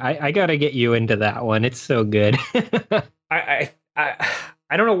 Yeah, I gotta get you into that one. It's so good. I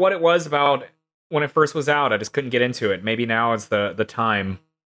don't know what it was about when it first was out. I just couldn't get into it. Maybe now is the time.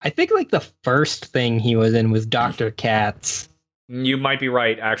 I think, like, the first thing he was in was Dr. Katz. You might be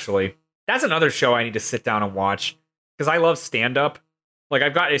right, actually. That's another show I need to sit down and watch, because I love stand-up. Like,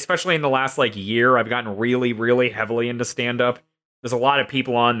 especially in the last, like, year, I've gotten really, really heavily into stand-up. There's a lot of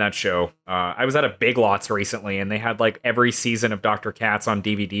people on that show. I was at a Big Lots recently, and they had, like, every season of Dr. Katz on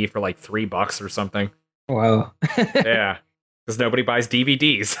DVD for, like, $3 or something. Wow. Yeah, because nobody buys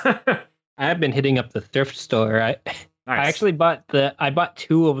DVDs. I've been hitting up the thrift store. Nice. I actually bought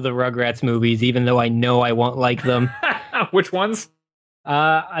 2 of the Rugrats movies, even though I know I won't like them. Which ones?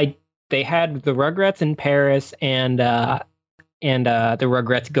 They had the Rugrats in Paris and the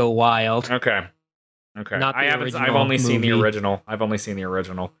Rugrats Go Wild. Okay. I've only seen the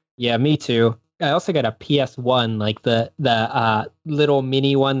original. Yeah, me too. I also got a PS1, like the little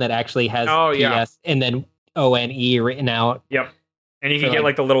mini one that actually has PS and then ONE written out. Yep. And you can get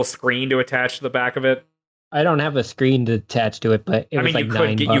like the little screen to attach to the back of it. I don't have a screen to attach to it, but it was like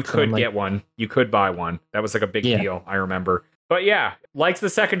 $9. You could get one. You could buy one. That was like a big deal, I remember. But yeah, likes the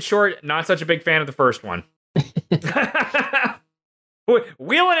second short, not such a big fan of the first one.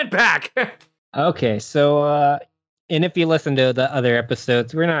 Wheeling it back. Okay, so and if you listen to the other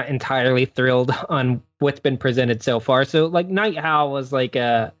episodes, we're not entirely thrilled on what's been presented so far. So like Night Howl was like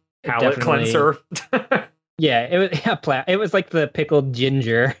a palate cleanser. Yeah, it was like the pickled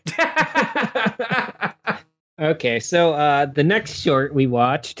ginger. Okay, so the next short we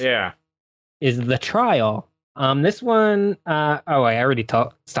watched is The Trial. This one, I already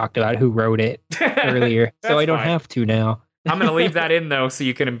talked about who wrote it earlier, so I don't have to now. I'm going to leave that in, though, so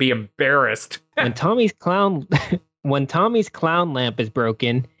you can be embarrassed. When Tommy's clown lamp is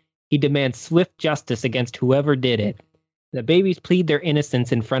broken, he demands swift justice against whoever did it. The babies plead their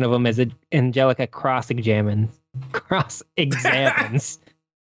innocence in front of him as Angelica cross-examines.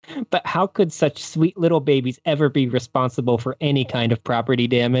 But how could such sweet little babies ever be responsible for any kind of property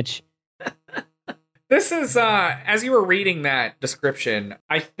damage? This is, as you were reading that description,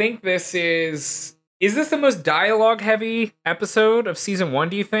 I think this is this the most dialogue-heavy episode of season 1,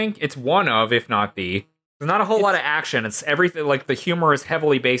 do you think? It's one of, if not the. There's not a whole lot of action. It's everything, like, the humor is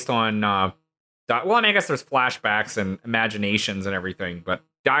heavily based on, well, I mean, I guess there's flashbacks and imaginations and everything, but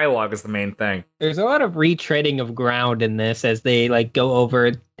dialogue is the main thing. There's a lot of retreading of ground in this as they, like, go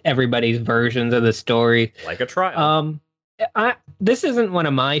over everybody's versions of the story. Like a trial. This isn't one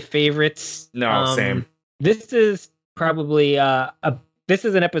of my favorites. No, same. This is probably this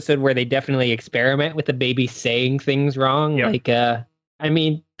is an episode where they definitely experiment with the baby saying things wrong. Yep. Like I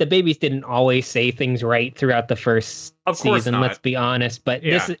mean, the babies didn't always say things right throughout the first season, let's be honest. But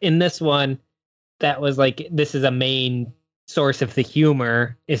in this one, that was like, this is a main source of the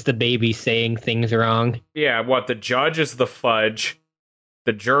humor, is the baby saying things wrong. Yeah, the judge is the fudge,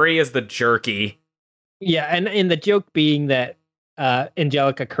 the jury is the jerky. Yeah, and the joke being that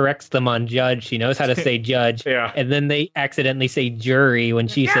Angelica corrects them on judge. She knows how to say judge. Yeah. And then they accidentally say jury when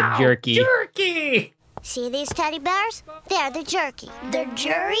she said jerky. Jerky! See these teddy bears? They're the jerky. The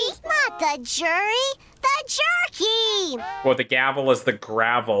jury? Not the jury. The jerky! Well, the gavel is the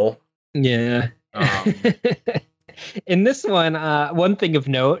gravel. Yeah. In this one, one thing of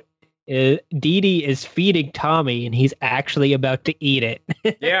note is Dee Dee is feeding Tommy, and he's actually about to eat it.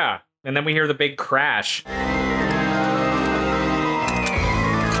 Yeah. And then we hear the big crash.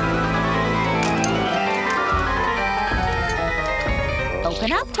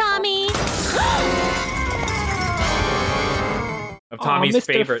 Open up, Tommy. Of Tommy's Mr.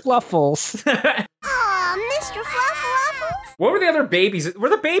 favorite. Fluffles. Aw, Mr. Fluffles. What were the other babies?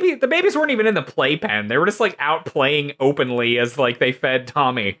 The babies weren't even in the playpen. They were just like out playing openly as like they fed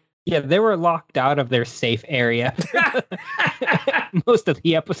Tommy. Yeah, they were locked out of their safe area most of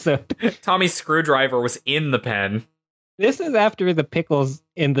the episode. Tommy's screwdriver was in the pen. This is after the Pickles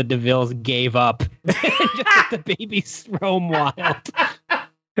and the DeVilles gave up. Just let the babies roam wild.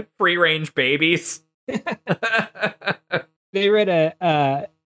 Free-range babies. They read an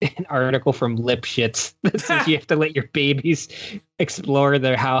article from Lipschitz that says you have to let your babies explore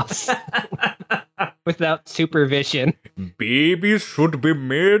their house without supervision. Babies should be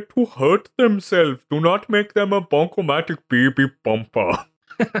made to hurt themselves. Do not make them a bonkomatic baby bumper.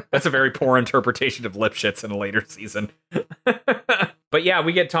 That's a very poor interpretation of Lipschitz in a later season. But yeah,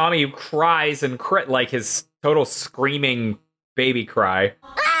 we get Tommy who cries and like his total screaming baby cry.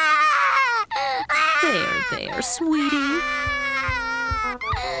 There, sweetie.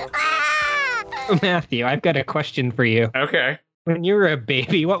 Matthew, I've got a question for you. Okay. When you were a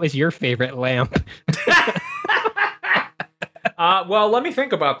baby, what was your favorite lamp? Well, let me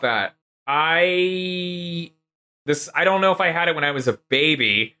think about that. I don't know if I had it when I was a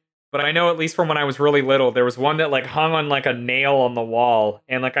baby, but I know at least from when I was really little, there was one that like hung on like a nail on the wall,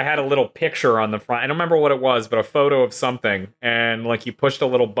 and like I had a little picture on the front. I don't remember what it was, but a photo of something, and like you pushed a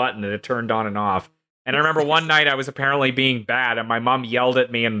little button and it turned on and off. And I remember one night I was apparently being bad, and my mom yelled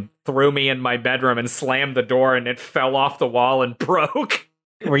at me and threw me in my bedroom and slammed the door, and it fell off the wall and broke.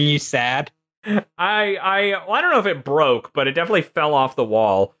 Were you sad? I don't know if it broke, but it definitely fell off the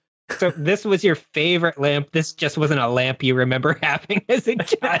wall. So this was your favorite lamp. This just wasn't a lamp you remember having as a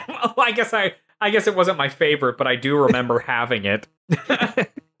child. Well, I guess it wasn't my favorite, but I do remember having it.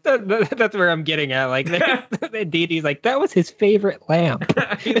 That's where I'm getting at. Like, Dee Dee's like, that was his favorite lamp.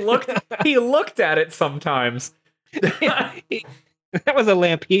 He looked at it sometimes. That was a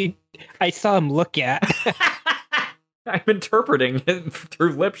lamp I saw him look at. I'm interpreting it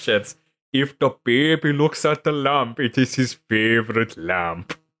through Lipschitz. If the baby looks at the lamp, it is his favorite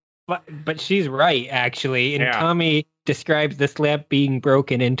lamp. But she's right, actually. And yeah. Tommy describes this lamp being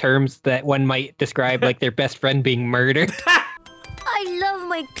broken in terms that one might describe like their best friend being murdered. I love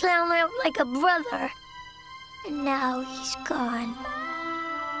my clown lamp like a brother. And now he's gone.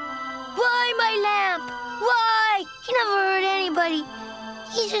 Why my lamp? Why? He never hurt anybody.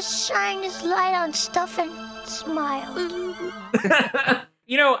 He just shined his light on stuff and smiled.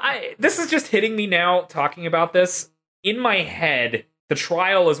 You know, this is just hitting me now talking about this. In my head, the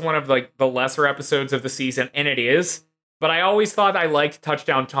trial is one of like the lesser episodes of the season, and it is. But I always thought I liked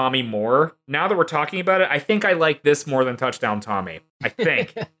Touchdown Tommy more. Now that we're talking about it, I think I like this more than Touchdown Tommy. I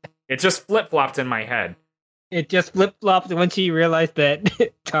think. It just flip-flopped in my head. It just flip-flopped once you realized that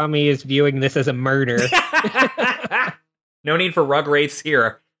Tommy is viewing this as a murder. No need for Rugrats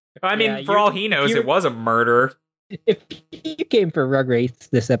here. I mean, for all he knows, it was a murder. If you came for Rugrats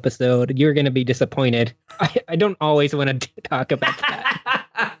this episode, you're going to be disappointed. I don't always want to talk about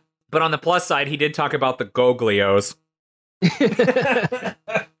that. But on the plus side, he did talk about the Goglios.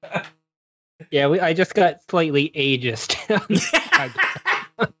 Yeah, I just got slightly ageist.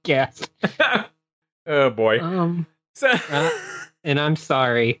 Yes. Oh boy. And I'm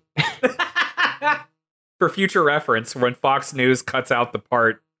sorry. For future reference, when Fox News cuts out the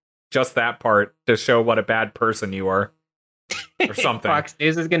part, just that part, to show what a bad person you are. Or something. Fox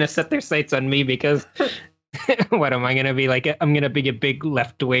News is going to set their sights on me because what am I going to be like? I'm going to be a big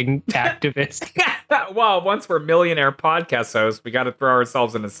left-wing activist. Well, once we're millionaire podcast hosts, we got to throw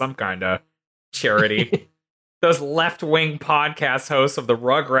ourselves into some kind of charity. Those left-wing podcast hosts of the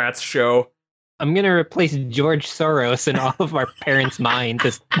Rugrats show. I'm going to replace George Soros in all of our parents'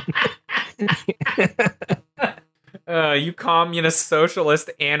 minds. You communist, socialist,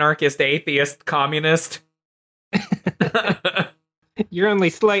 anarchist, atheist, communist. You're only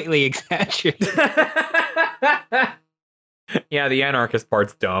slightly exaggerating. Yeah, the anarchist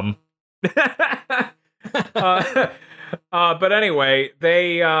part's dumb. But anyway,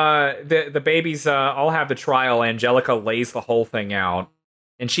 they the babies all have the trial. Angelica lays the whole thing out,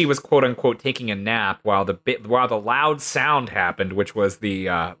 and she was quote unquote taking a nap while the loud sound happened, which was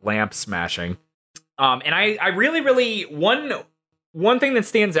the lamp smashing. And I really one thing that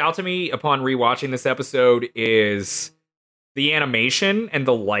stands out to me upon rewatching this episode is the animation and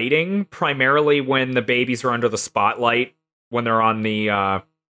the lighting, primarily when the babies are under the spotlight, when they're on the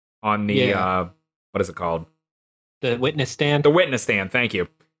what is it called? The witness stand? The witness stand, thank you.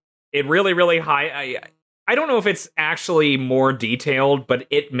 It really high. I don't know if it's actually more detailed, but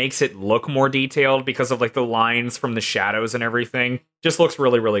it makes it look more detailed because of like the lines from the shadows and everything. Just looks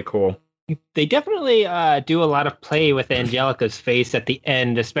really cool. They definitely do a lot of play with Angelica's face at the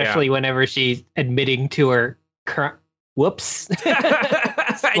end, especially whenever she's admitting to her whoops.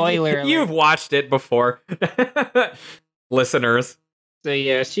 Spoiler alert. You've watched it before. Listeners. So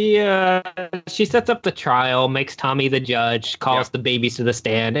yeah, she sets up the trial, makes Tommy the judge, calls the babies to the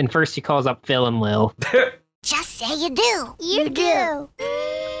stand, and first she calls up Phil and Lil. Just say you do. You do.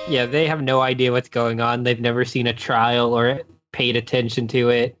 Yeah, they have no idea what's going on. They've never seen a trial or paid attention to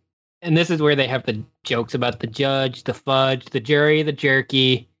it. And this is where they have the jokes about the judge, the fudge, the jury, the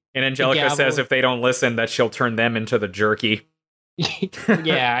jerky. And Angelica says if they don't listen, that she'll turn them into the jerky.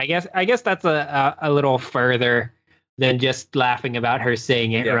 Yeah, I guess that's a little further than just laughing about her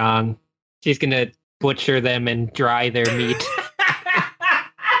saying it wrong. She's gonna butcher them and dry their meat.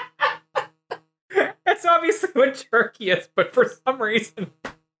 That's obviously what jerky is, but for some reason,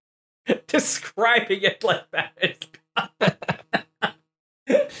 describing it like that is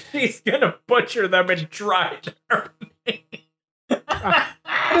she's gonna butcher them and dry their meat.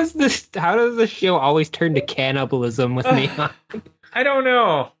 How does this show always turn to cannibalism with me? I don't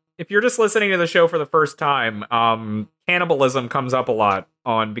know. If you're just listening to the show for the first time, cannibalism comes up a lot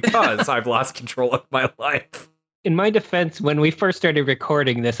on Because I've Lost Control of My Life. In my defense, when we first started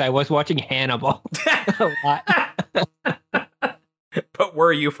recording this, I was watching Hannibal a lot. But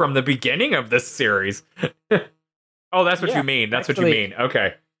were you from the beginning of this series? Oh, that's what you mean. That's what you mean.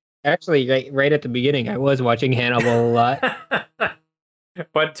 Okay. Actually, right at the beginning, I was watching Hannibal a lot.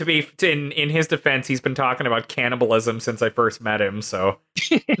 But to be in his defense, he's been talking about cannibalism since I first met him, so...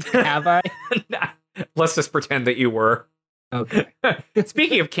 Have I? Let's just pretend that you were. Okay.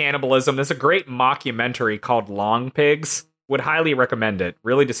 Speaking of cannibalism, there's a great mockumentary called Long Pigs. Would highly recommend it.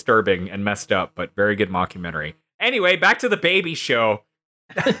 Really disturbing and messed up, but very good mockumentary. Anyway, back to the baby show.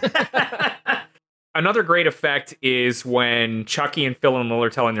 Another great effect is when Chucky and Phil and Lil are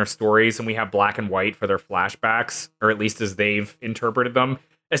telling their stories and we have black and white for their flashbacks, or at least as they've interpreted them.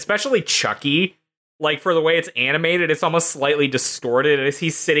 Especially Chucky, like for the way it's animated, it's almost slightly distorted as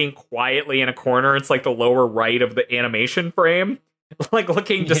he's sitting quietly in a corner. It's like the lower right of the animation frame, like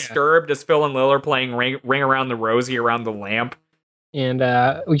looking disturbed as Phil and Lil are playing Ring Around the Rosie around the lamp. And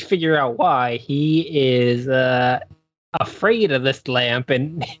we figure out why. He is afraid of this lamp,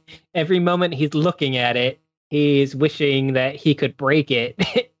 and every moment he's looking at it, he's wishing that he could break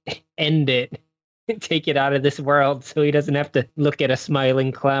it, end it, take it out of this world so he doesn't have to look at a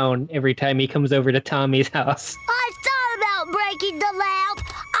smiling clown every time he comes over to Tommy's house. I thought about breaking the lamp.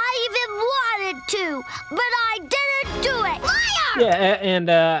 I even wanted to, but I didn't do it. Liar! Yeah,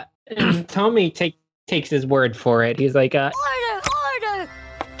 and Tommy takes his word for it. He's like, Order!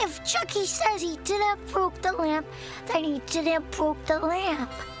 If Chucky says he didn't broke the lamp, then he didn't broke the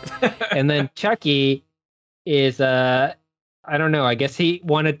lamp. And then Chucky is, I don't know, I guess he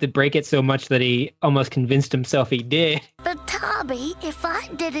wanted to break it so much that he almost convinced himself he did. But Tommy, if I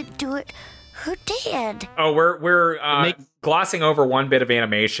didn't do it, who did? Oh, we're glossing over one bit of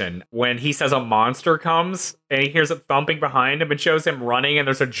animation. When he says a monster comes, and he hears it thumping behind him, and shows him running, and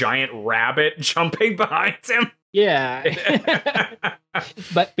there's a giant rabbit jumping behind him. Yeah.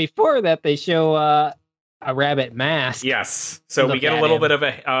 But before that, they show a rabbit mask. Yes. So we get a little bit of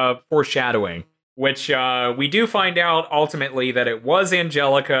a foreshadowing, which we do find out ultimately that it was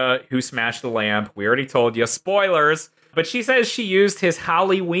Angelica who smashed the lamp. We already told you. Spoilers. But she says she used his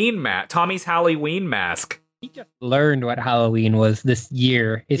Halloween mask, Tommy's Halloween mask. He just learned what Halloween was this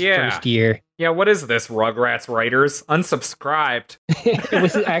year, his first year. Yeah, what is this, Rugrats writers? Unsubscribed. It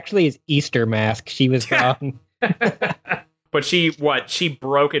was actually his Easter mask. She was wrong. But she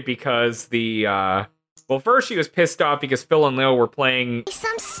broke it because first she was pissed off because Phil and Lil were playing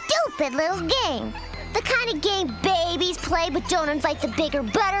some stupid little game. The kind of game babies play but don't invite the bigger,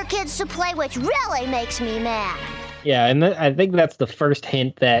 better kids to play, which really makes me mad. Yeah, and I think that's the first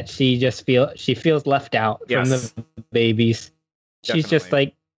hint that she feels left out from the babies. She's just Definitely.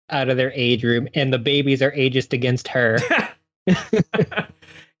 like out of their age group, and the babies are ageist against her.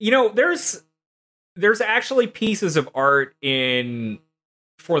 You know, there's actually pieces of art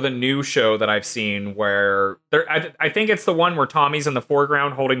for the new show that I've seen where I think it's the one where Tommy's in the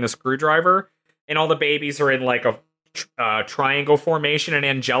foreground holding the screwdriver, and all the babies are in like a triangle formation, and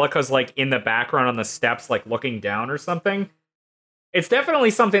Angelica's like in the background on the steps, like looking down or something. It's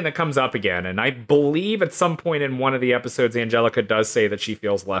definitely something that comes up again, and I believe at some point in one of the episodes, Angelica does say that she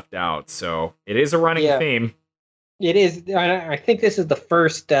feels left out. So it is a running theme. It is. I think this is the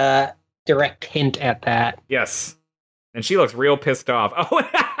first direct hint at that. Yes. And she looks real pissed off. Oh,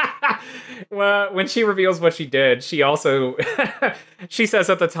 well, when she reveals what she did, she also she says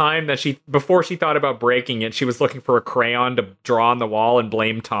at the time that before she thought about breaking it, she was looking for a crayon to draw on the wall and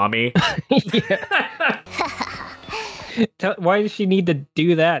blame Tommy. Why does she need to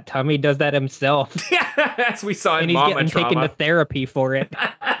do that? Tommy does that himself. Yeah, as we saw in and he's Mama getting Drama. taken to therapy for it.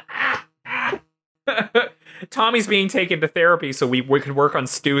 Tommy's being taken to therapy so we can work on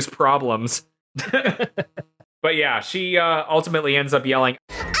Stu's problems. But yeah, she ultimately ends up yelling,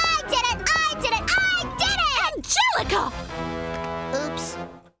 I did it! I did it! I did it! Angelica! Oops.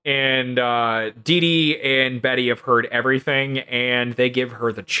 and Dee Dee and Betty have heard everything, and they give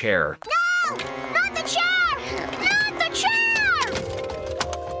her the chair. No! Not the chair! Not the chair!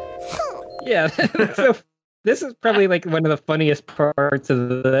 Yeah, so this is probably like one of the funniest parts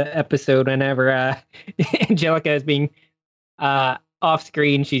of the episode whenever Angelica is being off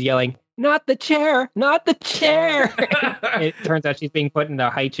screen. She's yelling, "Not the chair! Not the chair!" It turns out she's being put in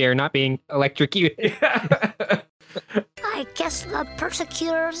a high chair, not being electrocuted. I guess the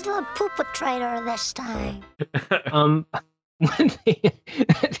persecutor's the perpetrator this time. One thing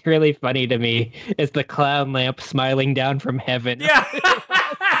that's really funny to me is the clown lamp smiling down from heaven. Yeah.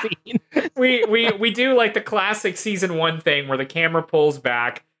 we do like the classic season 1 thing where the camera pulls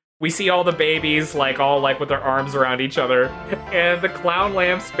back. We see all the babies all with their arms around each other, and the clown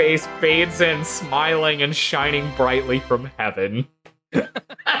lamp's face fades in, smiling and shining brightly from heaven.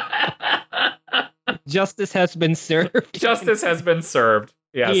 Justice has been served. Justice has been served.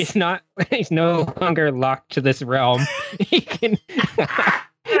 Yes. He's no longer locked to this realm. He can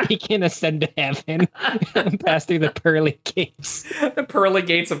ascend to heaven and pass through the pearly gates. The pearly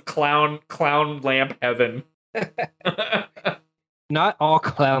gates of clown lamp heaven. Not all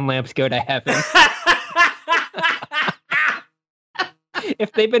clown lamps go to heaven.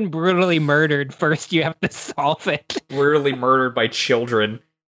 If they've been brutally murdered, first you have to solve it. Brutally murdered by children.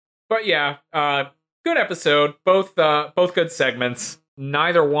 But yeah, good episode. Both good segments.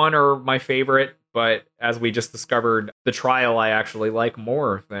 Neither one are my favorite, but as we just discovered, the trial I actually like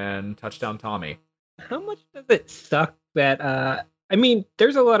more than Touchdown Tommy. How much does it suck that, I mean,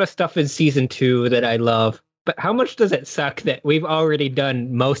 there's a lot of stuff in season 2 that I love, but how much does it suck that we've already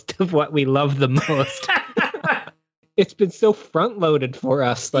done most of what we love the most? It's been so front-loaded for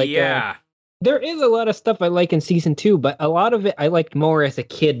us. Yeah. There is a lot of stuff I like in season 2, but a lot of it I liked more as a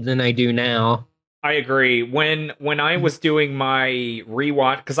kid than I do now. I agree. When I was doing my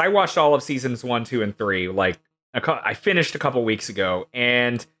rewatch, because I watched all of seasons 1, 2, and 3, I finished a couple weeks ago,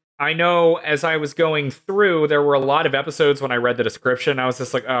 and I know as I was going through, there were a lot of episodes when I read the description, I was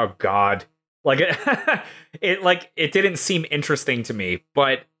just like, oh god, it didn't seem interesting to me.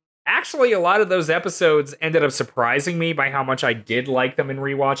 But actually, a lot of those episodes ended up surprising me by how much I did like them in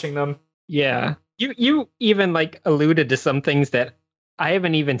rewatching them. Yeah, you even alluded to some things that I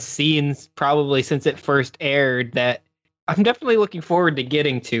haven't even seen probably since it first aired that I'm definitely looking forward to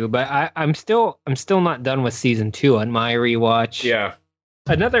getting to, but I'm still not done with season 2 on my rewatch. Yeah.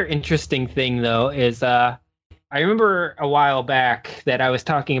 Another interesting thing though is I remember a while back that I was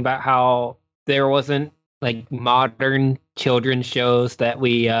talking about how there wasn't modern children's shows that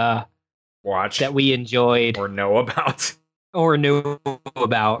we watch, that we enjoyed or know about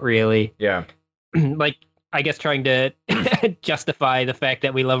really. Yeah. I guess trying to justify the fact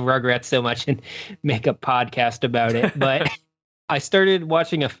that we love Rugrats so much and make a podcast about it. But I started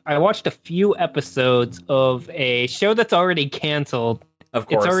watching I watched a few episodes of a show that's already canceled. Of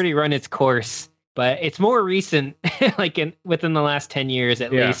course. It's already run its course, but it's more recent, within the last 10 years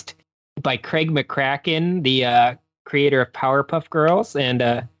at least, by Craig McCracken, the creator of Powerpuff Girls.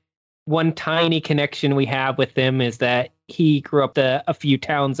 And one tiny connection we have with him is that he grew up a few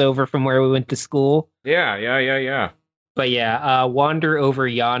towns over from where we went to school. Yeah. But yeah, Wander Over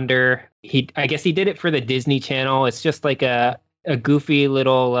Yonder. I guess he did it for the Disney Channel. It's just like a goofy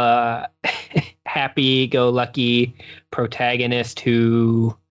little happy-go-lucky protagonist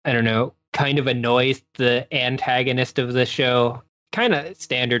who, I don't know, kind of annoys the antagonist of the show. Kind of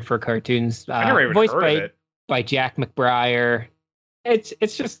standard for cartoons. I never even voiced heard of it. by Jack McBrayer. It's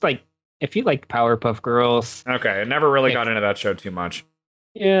just like, if you like Powerpuff Girls. Okay, I never really got into that show too much.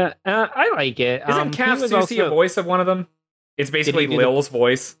 Yeah, I like it. Isn't Kath Soucie a voice of one of them? It's basically Lil's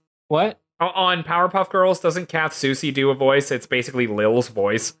voice. What? On Powerpuff Girls, doesn't Kath Soucie do a voice? It's basically Lil's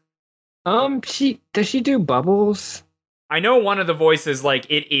voice. Does she do Bubbles? I know one of the voices, like,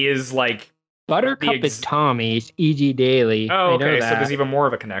 it is like Buttercup is Tommy's E.G. Daily. Oh, okay, so there's even more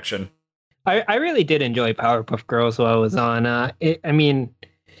of a connection. I really did enjoy Powerpuff Girls while I was on. I mean,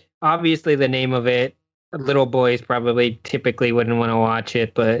 obviously the name of it, little boys probably typically wouldn't want to watch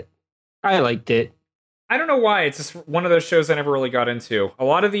it, but I liked it. I don't know why. It's just one of those shows I never really got into. A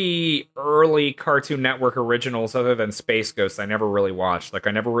lot of the early Cartoon Network originals, other than Space Ghost, I never really watched. Like,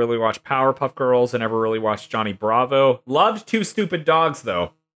 I never really watched Powerpuff Girls. I never really watched Johnny Bravo. Loved Two Stupid Dogs,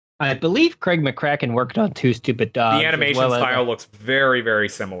 though. I believe Craig McCracken worked on Two Stupid Dogs. The animation style looks very, very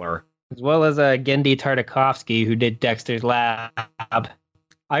similar. As well as Gendy Tartakovsky, who did Dexter's Lab.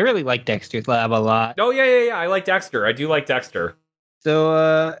 I really like Dexter's Lab a lot. Oh, yeah. I like Dexter. I do like Dexter.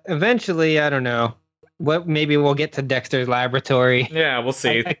 So, eventually, I don't know. Maybe we'll get to Dexter's Laboratory. Yeah, we'll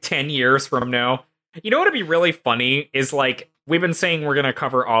see. 10 years from now. You know what would be really funny is, like, we've been saying we're going to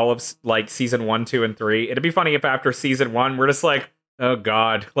cover all of, like, season 1, 2, and 3. It'd be funny if after season 1, we're just like, oh,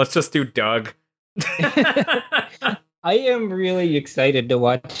 God, let's just do Doug. I am really excited to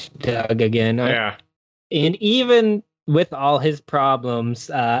watch Doug again. Yeah. And even with all his problems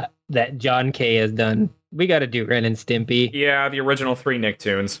that John K has done, we got to do Ren and Stimpy. Yeah, the original 3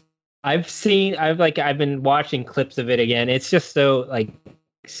 Nicktoons. I've been watching clips of it again. It's just so, like,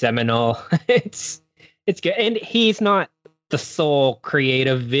 seminal. It's good. And he's not the sole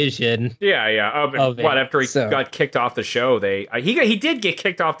creative vision. Yeah. Of what, after he got kicked off the show, he did get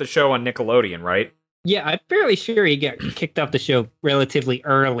kicked off the show on Nickelodeon, right? Yeah, I'm fairly sure he got kicked off the show relatively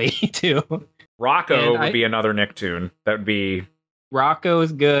early, too. Rocco would be another Nicktoon. That would be...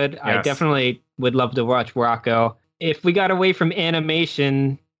 Rocco's good. Yes. I definitely would love to watch Rocco. If we got away from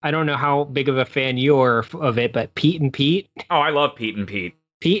animation, I don't know how big of a fan you are of it, but Pete and Pete. Oh, I love Pete and Pete.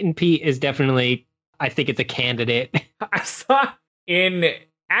 Pete and Pete is definitely, I think it's a candidate. I saw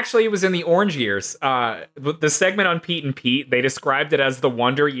actually, it was in the Orange Years. The segment on Pete and Pete, they described it as the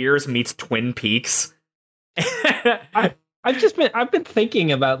Wonder Years meets Twin Peaks. I've been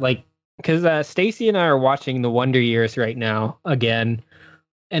thinking about, like, because Stacy and I are watching the Wonder Years right now again,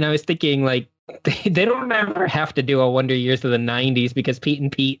 and I was thinking, like, they don't ever have to do a Wonder Years of the 90s because Pete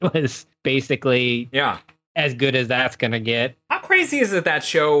and Pete was basically as good as that's gonna get. How crazy is it that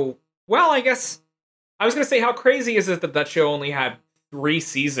show? Well, I guess I was gonna say, how crazy is it that show only had 3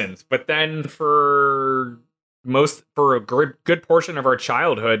 seasons, but then for a good portion of our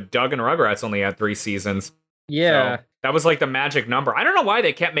childhood, Doug and Rugrats only had 3 seasons. Yeah. So that was like the magic number. I don't know why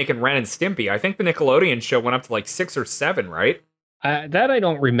they kept making Ren and Stimpy. I think the Nickelodeon show went up to like 6 or 7, right? That I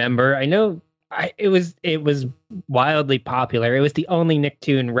don't remember. I know it was wildly popular. It was the only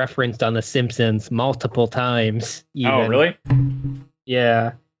Nicktoon referenced on The Simpsons multiple times. Even. Oh, really?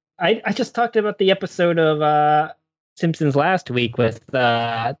 Yeah. I just talked about the episode of Simpsons last week with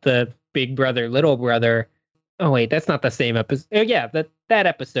the Big Brother, Little Brother. Oh, wait, that's not the same episode. Oh, yeah, that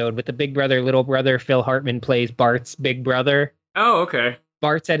episode with the Big Brother, Little Brother. Phil Hartman plays Bart's big brother. Oh, okay.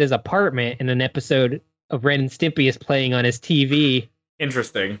 Bart's at his apartment, and an episode of Ren and Stimpy is playing on his TV.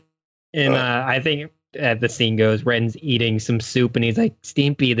 Interesting. And I think the scene goes, Ren's eating some soup, and he's like,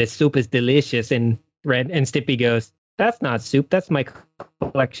 Stimpy, this soup is delicious. And Stimpy goes, that's not soup. That's my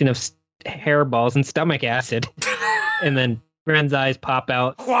collection of hairballs and stomach acid. And then Ren's eyes pop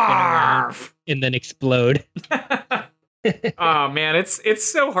out and then explode. Oh, man,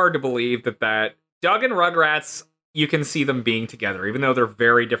 it's so hard to believe that Doug and Rugrats, you can see them being together, even though they're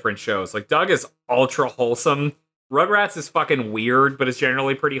very different shows. Like, Doug is ultra wholesome. Rugrats is fucking weird, but it's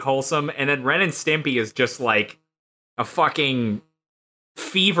generally pretty wholesome. And then Ren and Stimpy is just like a fucking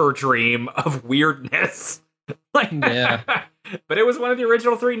fever dream of weirdness. Like, yeah. But it was one of the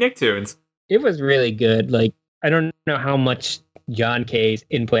original 3 Nicktoons. It was really good. Like, I don't know how much John K's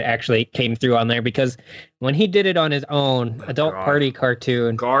input actually came through on there, because when he did it on his own, adult party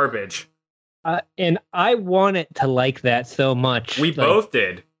cartoon, garbage. And I wanted to like that so much. We both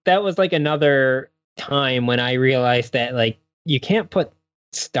did. That was like another time when I realized that, like, you can't put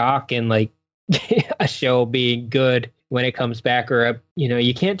stock in like a show being good when it comes back, or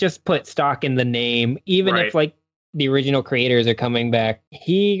you can't just put stock in the name, even if like the original creators are coming back.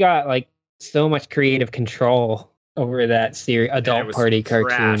 He got like so much creative control over that series, adult party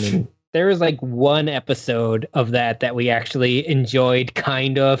cartoon. And there was like one episode of that we actually enjoyed,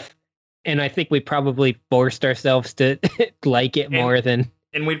 kind of. And I think we probably forced ourselves to like it more than...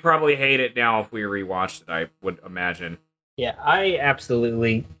 And we'd probably hate it now if we rewatched it, I would imagine. Yeah, I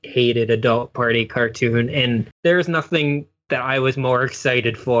absolutely hated Adult Party cartoon, and there's nothing that I was more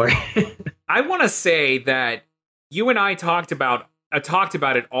excited for. I want to say that you and I talked about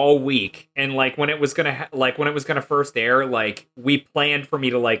it all week, and like when it was gonna first air, like we planned for me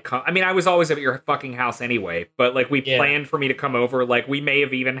to like come. I mean, I was always at your fucking house anyway, but like we planned for me to come over. Like we may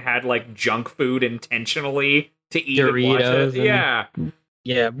have even had like junk food intentionally to eat Doritos and watch it.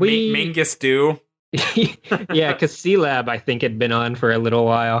 Yeah, we Mingus stew. Yeah, because C-Lab I think had been on for a little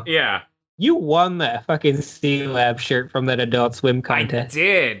while. Yeah, you won that fucking C-Lab shirt from that Adult Swim contest. I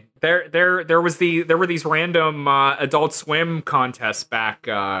did. There were these random Adult Swim contests back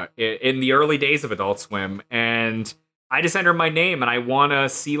in the early days of Adult Swim, and I just entered my name and I won a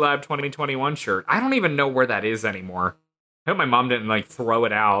C-Lab 2021 shirt. I don't even know where that is anymore. I hope my mom didn't like throw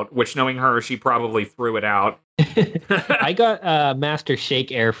it out, which knowing her, she probably threw it out. I got Master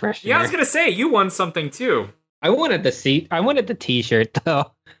Shake air freshener. Yeah, I was gonna say you won something too. I wanted the T-shirt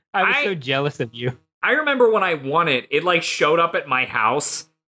though. I was so jealous of you. I remember when I won it, it like showed up at my house.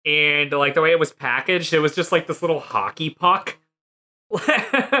 And like the way it was packaged, it was just like this little hockey puck.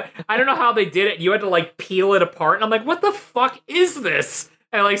 I don't know how they did it. You had to like peel it apart. And I'm like, what the fuck is this?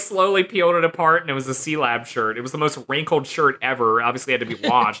 And I like slowly peeled it apart and it was a C-Lab shirt. It was the most wrinkled shirt ever. Obviously it had to be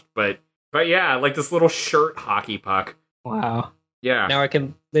washed, but yeah, like this little shirt hockey puck. Wow. Yeah. Now I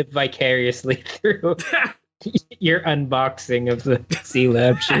can live vicariously through your unboxing of the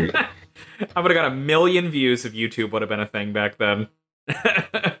C-Lab shirt. I would have got 1 million views if YouTube would have been a thing back then.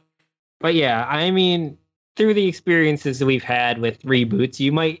 But yeah, I mean, through the experiences we've had with reboots,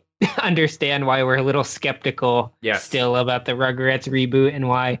 you might understand why we're a little skeptical still about the Rugrats reboot and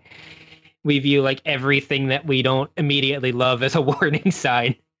why we view like everything that we don't immediately love as a warning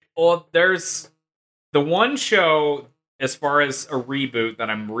sign. Well, there's the one show as far as a reboot that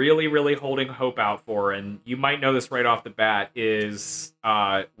I'm really, really holding hope out for, and you might know this right off the bat, is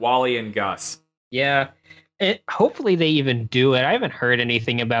Wally and Gus. Yeah. Hopefully they even do it. I haven't heard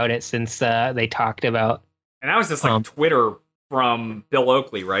anything about it since they talked about. And that was just like Twitter from Bill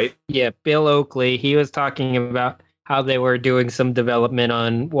Oakley, right? Yeah, Bill Oakley. He was talking about how they were doing some development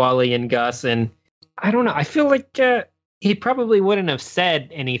on Wally and Gus, and I don't know. I feel like he probably wouldn't have said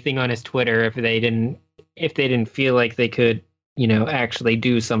anything on his Twitter if they didn't feel like they could, actually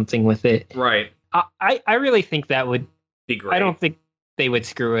do something with it. Right. I really think that would be great. I don't think they would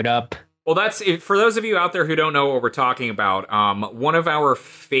screw it up. Well, that's for those of you out there who don't know what we're talking about. One of our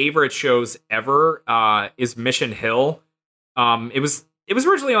favorite shows ever is Mission Hill. It was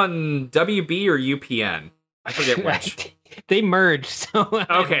originally on WB or UPN. I forget which. They merged. So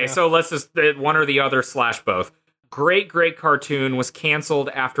okay, so let's just one or the other / both. Great cartoon, was canceled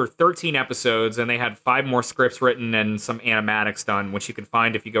after 13 episodes, and they had 5 more scripts written and some animatics done, which you can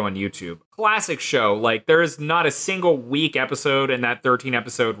find if you go on YouTube. Classic show. Like, there is not a single weak episode in that 13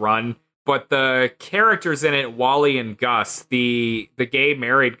 episode run. But the characters in it, Wally and Gus, the gay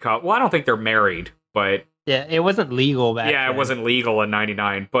married couple. Well, I don't think they're married, but yeah, it wasn't legal back then. It wasn't legal in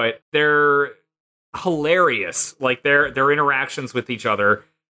 '99. But they're hilarious, like their interactions with each other,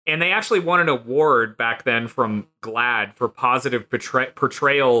 and they actually won an award back then from GLAAD for positive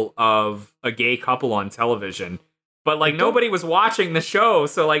portrayal of a gay couple on television. But like nobody was watching the show,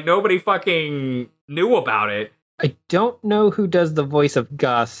 so like nobody fucking knew about it. I don't know who does the voice of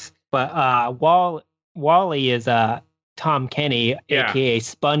Gus. But Wally is Tom Kenny, a.k.a.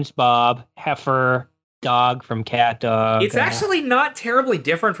 SpongeBob, heifer, dog from Cat Dog. It's actually not terribly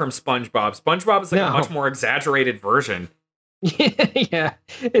different from SpongeBob. SpongeBob is like a much more exaggerated version. Yeah,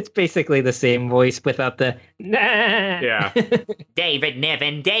 it's basically the same voice without the nah. Yeah. David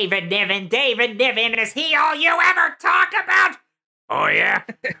Niven, is he all you ever talk about? Oh, yeah?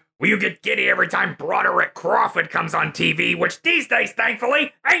 Well, you get giddy every time Broderick Crawford comes on TV, which these days,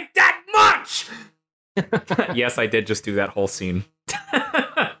 thankfully, ain't that much! Yes, I did just do that whole scene.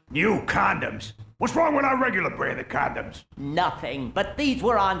 New condoms. What's wrong with our regular brand of condoms? Nothing, but these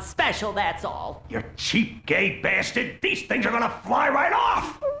were on special, that's all. You cheap gay bastard. These things are gonna fly right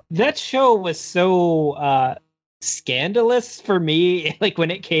off! That show was so scandalous for me, like when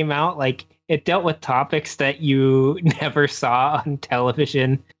it came out, like it dealt with topics that you never saw on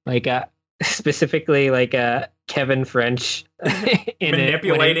television, like specifically like Kevin French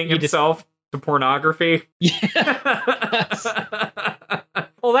manipulating himself to pornography. Yes.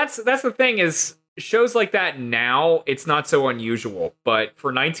 Well, that's the thing is shows like that now, it's not so unusual. But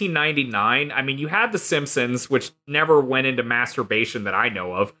for 1999, I mean, you had The Simpsons, which never went into masturbation that I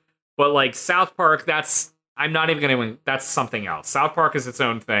know of. But like South Park, that's something else. South Park is its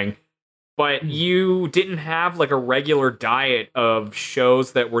own thing. but you didn't have like a regular diet of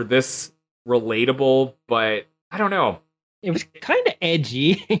shows that were this relatable, but I don't know. It was kind of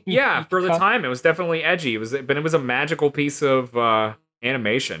edgy. Yeah, for the time, it was definitely edgy. It was a magical piece of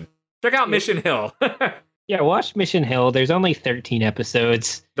animation. Check out Mission Hill. Yeah, watch Mission Hill. There's only 13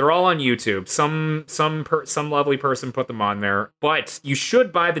 episodes. They're all on YouTube. Some lovely person put them on there. But you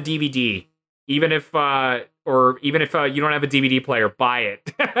should buy the DVD, even if you don't have a DVD player. Buy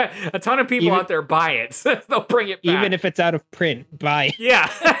it. A ton of people out there buy it. They'll bring it back. Even if it's out of print, buy it. Yeah.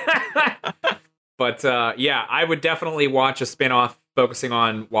 But yeah, I would definitely watch a spinoff focusing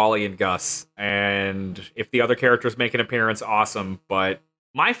on Wally and Gus. And if the other characters make an appearance, awesome. But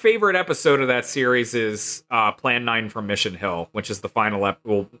my favorite episode of that series is Plan 9 from Mission Hill, which is the final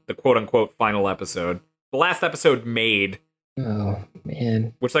the quote-unquote final episode. The last episode made. Oh,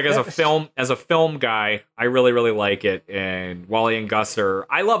 man. Which, like, as a film guy, I really, really like it. And Wally and Gus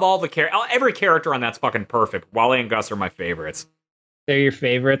I love all the every character on that's fucking perfect. Wally and Gus are my favorites. They're your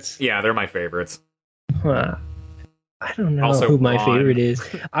favorites? Yeah, they're my favorites. Huh. I don't know Also who my Vaughn. favorite is.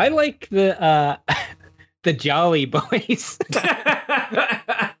 I like the Jolly Boys.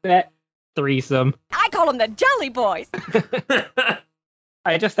 That threesome. I call them the Jolly Boys.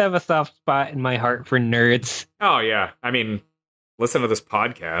 I just have a soft spot in my heart for nerds. Oh, yeah. I mean, listen to this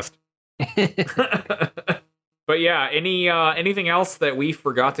podcast. But yeah, anything else that we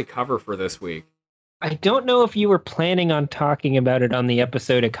forgot to cover for this week? I don't know if you were planning on talking about it on the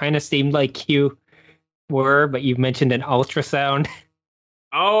episode. It kind of seemed like you were, but you've mentioned an ultrasound.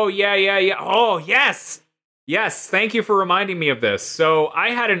 Oh, yeah. Oh, yes. Yes, thank you for reminding me of this. So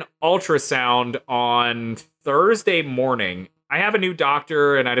I had an ultrasound on Thursday morning. I have a new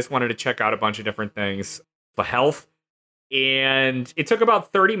doctor, and I just wanted to check out a bunch of different things for health. And it took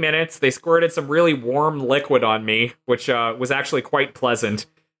about 30 minutes. They squirted some really warm liquid on me, which was actually quite pleasant.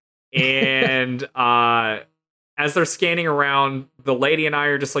 And as they're scanning around, the lady and I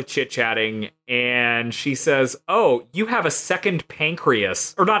are just like chit-chatting, and she says, "Oh, you have a second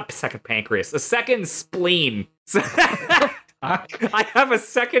pancreas." Or not second pancreas, a second spleen. I have a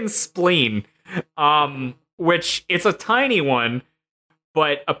second spleen, which it's a tiny one,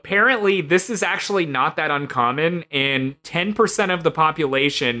 but apparently this is actually not that uncommon, and 10% of the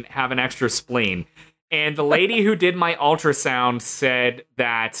population have an extra spleen. And the lady who did my ultrasound said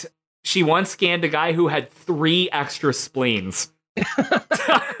that she once scanned a guy who had 3 extra spleens.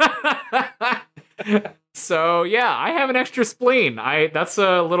 So yeah, I have an extra spleen. That's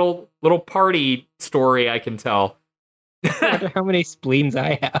a little party story I can tell. I wonder how many spleens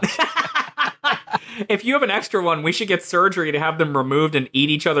I have. If you have an extra one, we should get surgery to have them removed and eat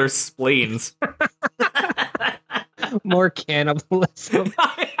each other's spleens. More cannibalism.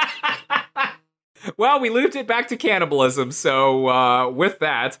 Well, we looped it back to cannibalism, so with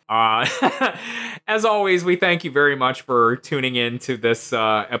that, as always, we thank you very much for tuning in to this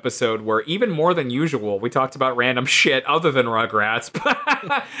episode where, even more than usual, we talked about random shit other than Rugrats,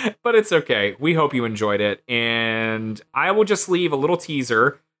 but it's okay. We hope you enjoyed it, and I will just leave a little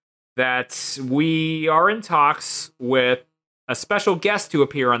teaser that we are in talks with a special guest to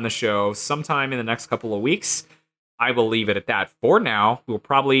appear on the show sometime in the next couple of weeks. I will leave it at that for now. We'll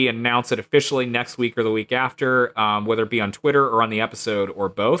probably announce it officially next week or the week after, whether it be on Twitter or on the episode or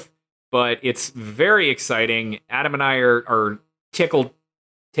both. But it's very exciting. Adam and I are tickled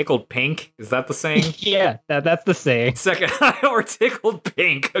pink. Is that the saying? Yeah, that's the saying. Second, or tickled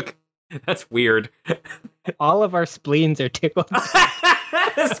pink. That's weird. All of our spleens are tickled.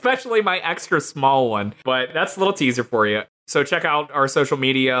 Especially my extra small one. But that's a little teaser for you. So check out our social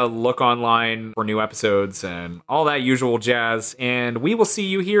media, look online for new episodes, and all that usual jazz. And we will see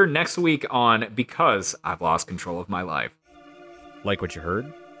you here next week on Because I've Lost Control of My Life. Like what you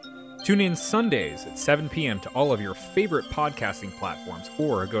heard? Tune in Sundays at 7 p.m. to all of your favorite podcasting platforms,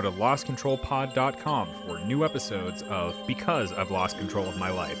 or go to lostcontrolpod.com for new episodes of Because I've Lost Control of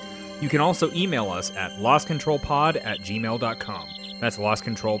My Life. You can also email us at lostcontrolpod@gmail.com. That's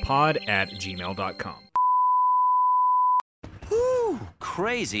lostcontrolpod@gmail.com.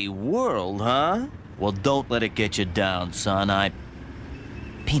 Crazy world, huh? Well, don't let it get you down, son.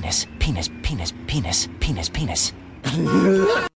 Penis.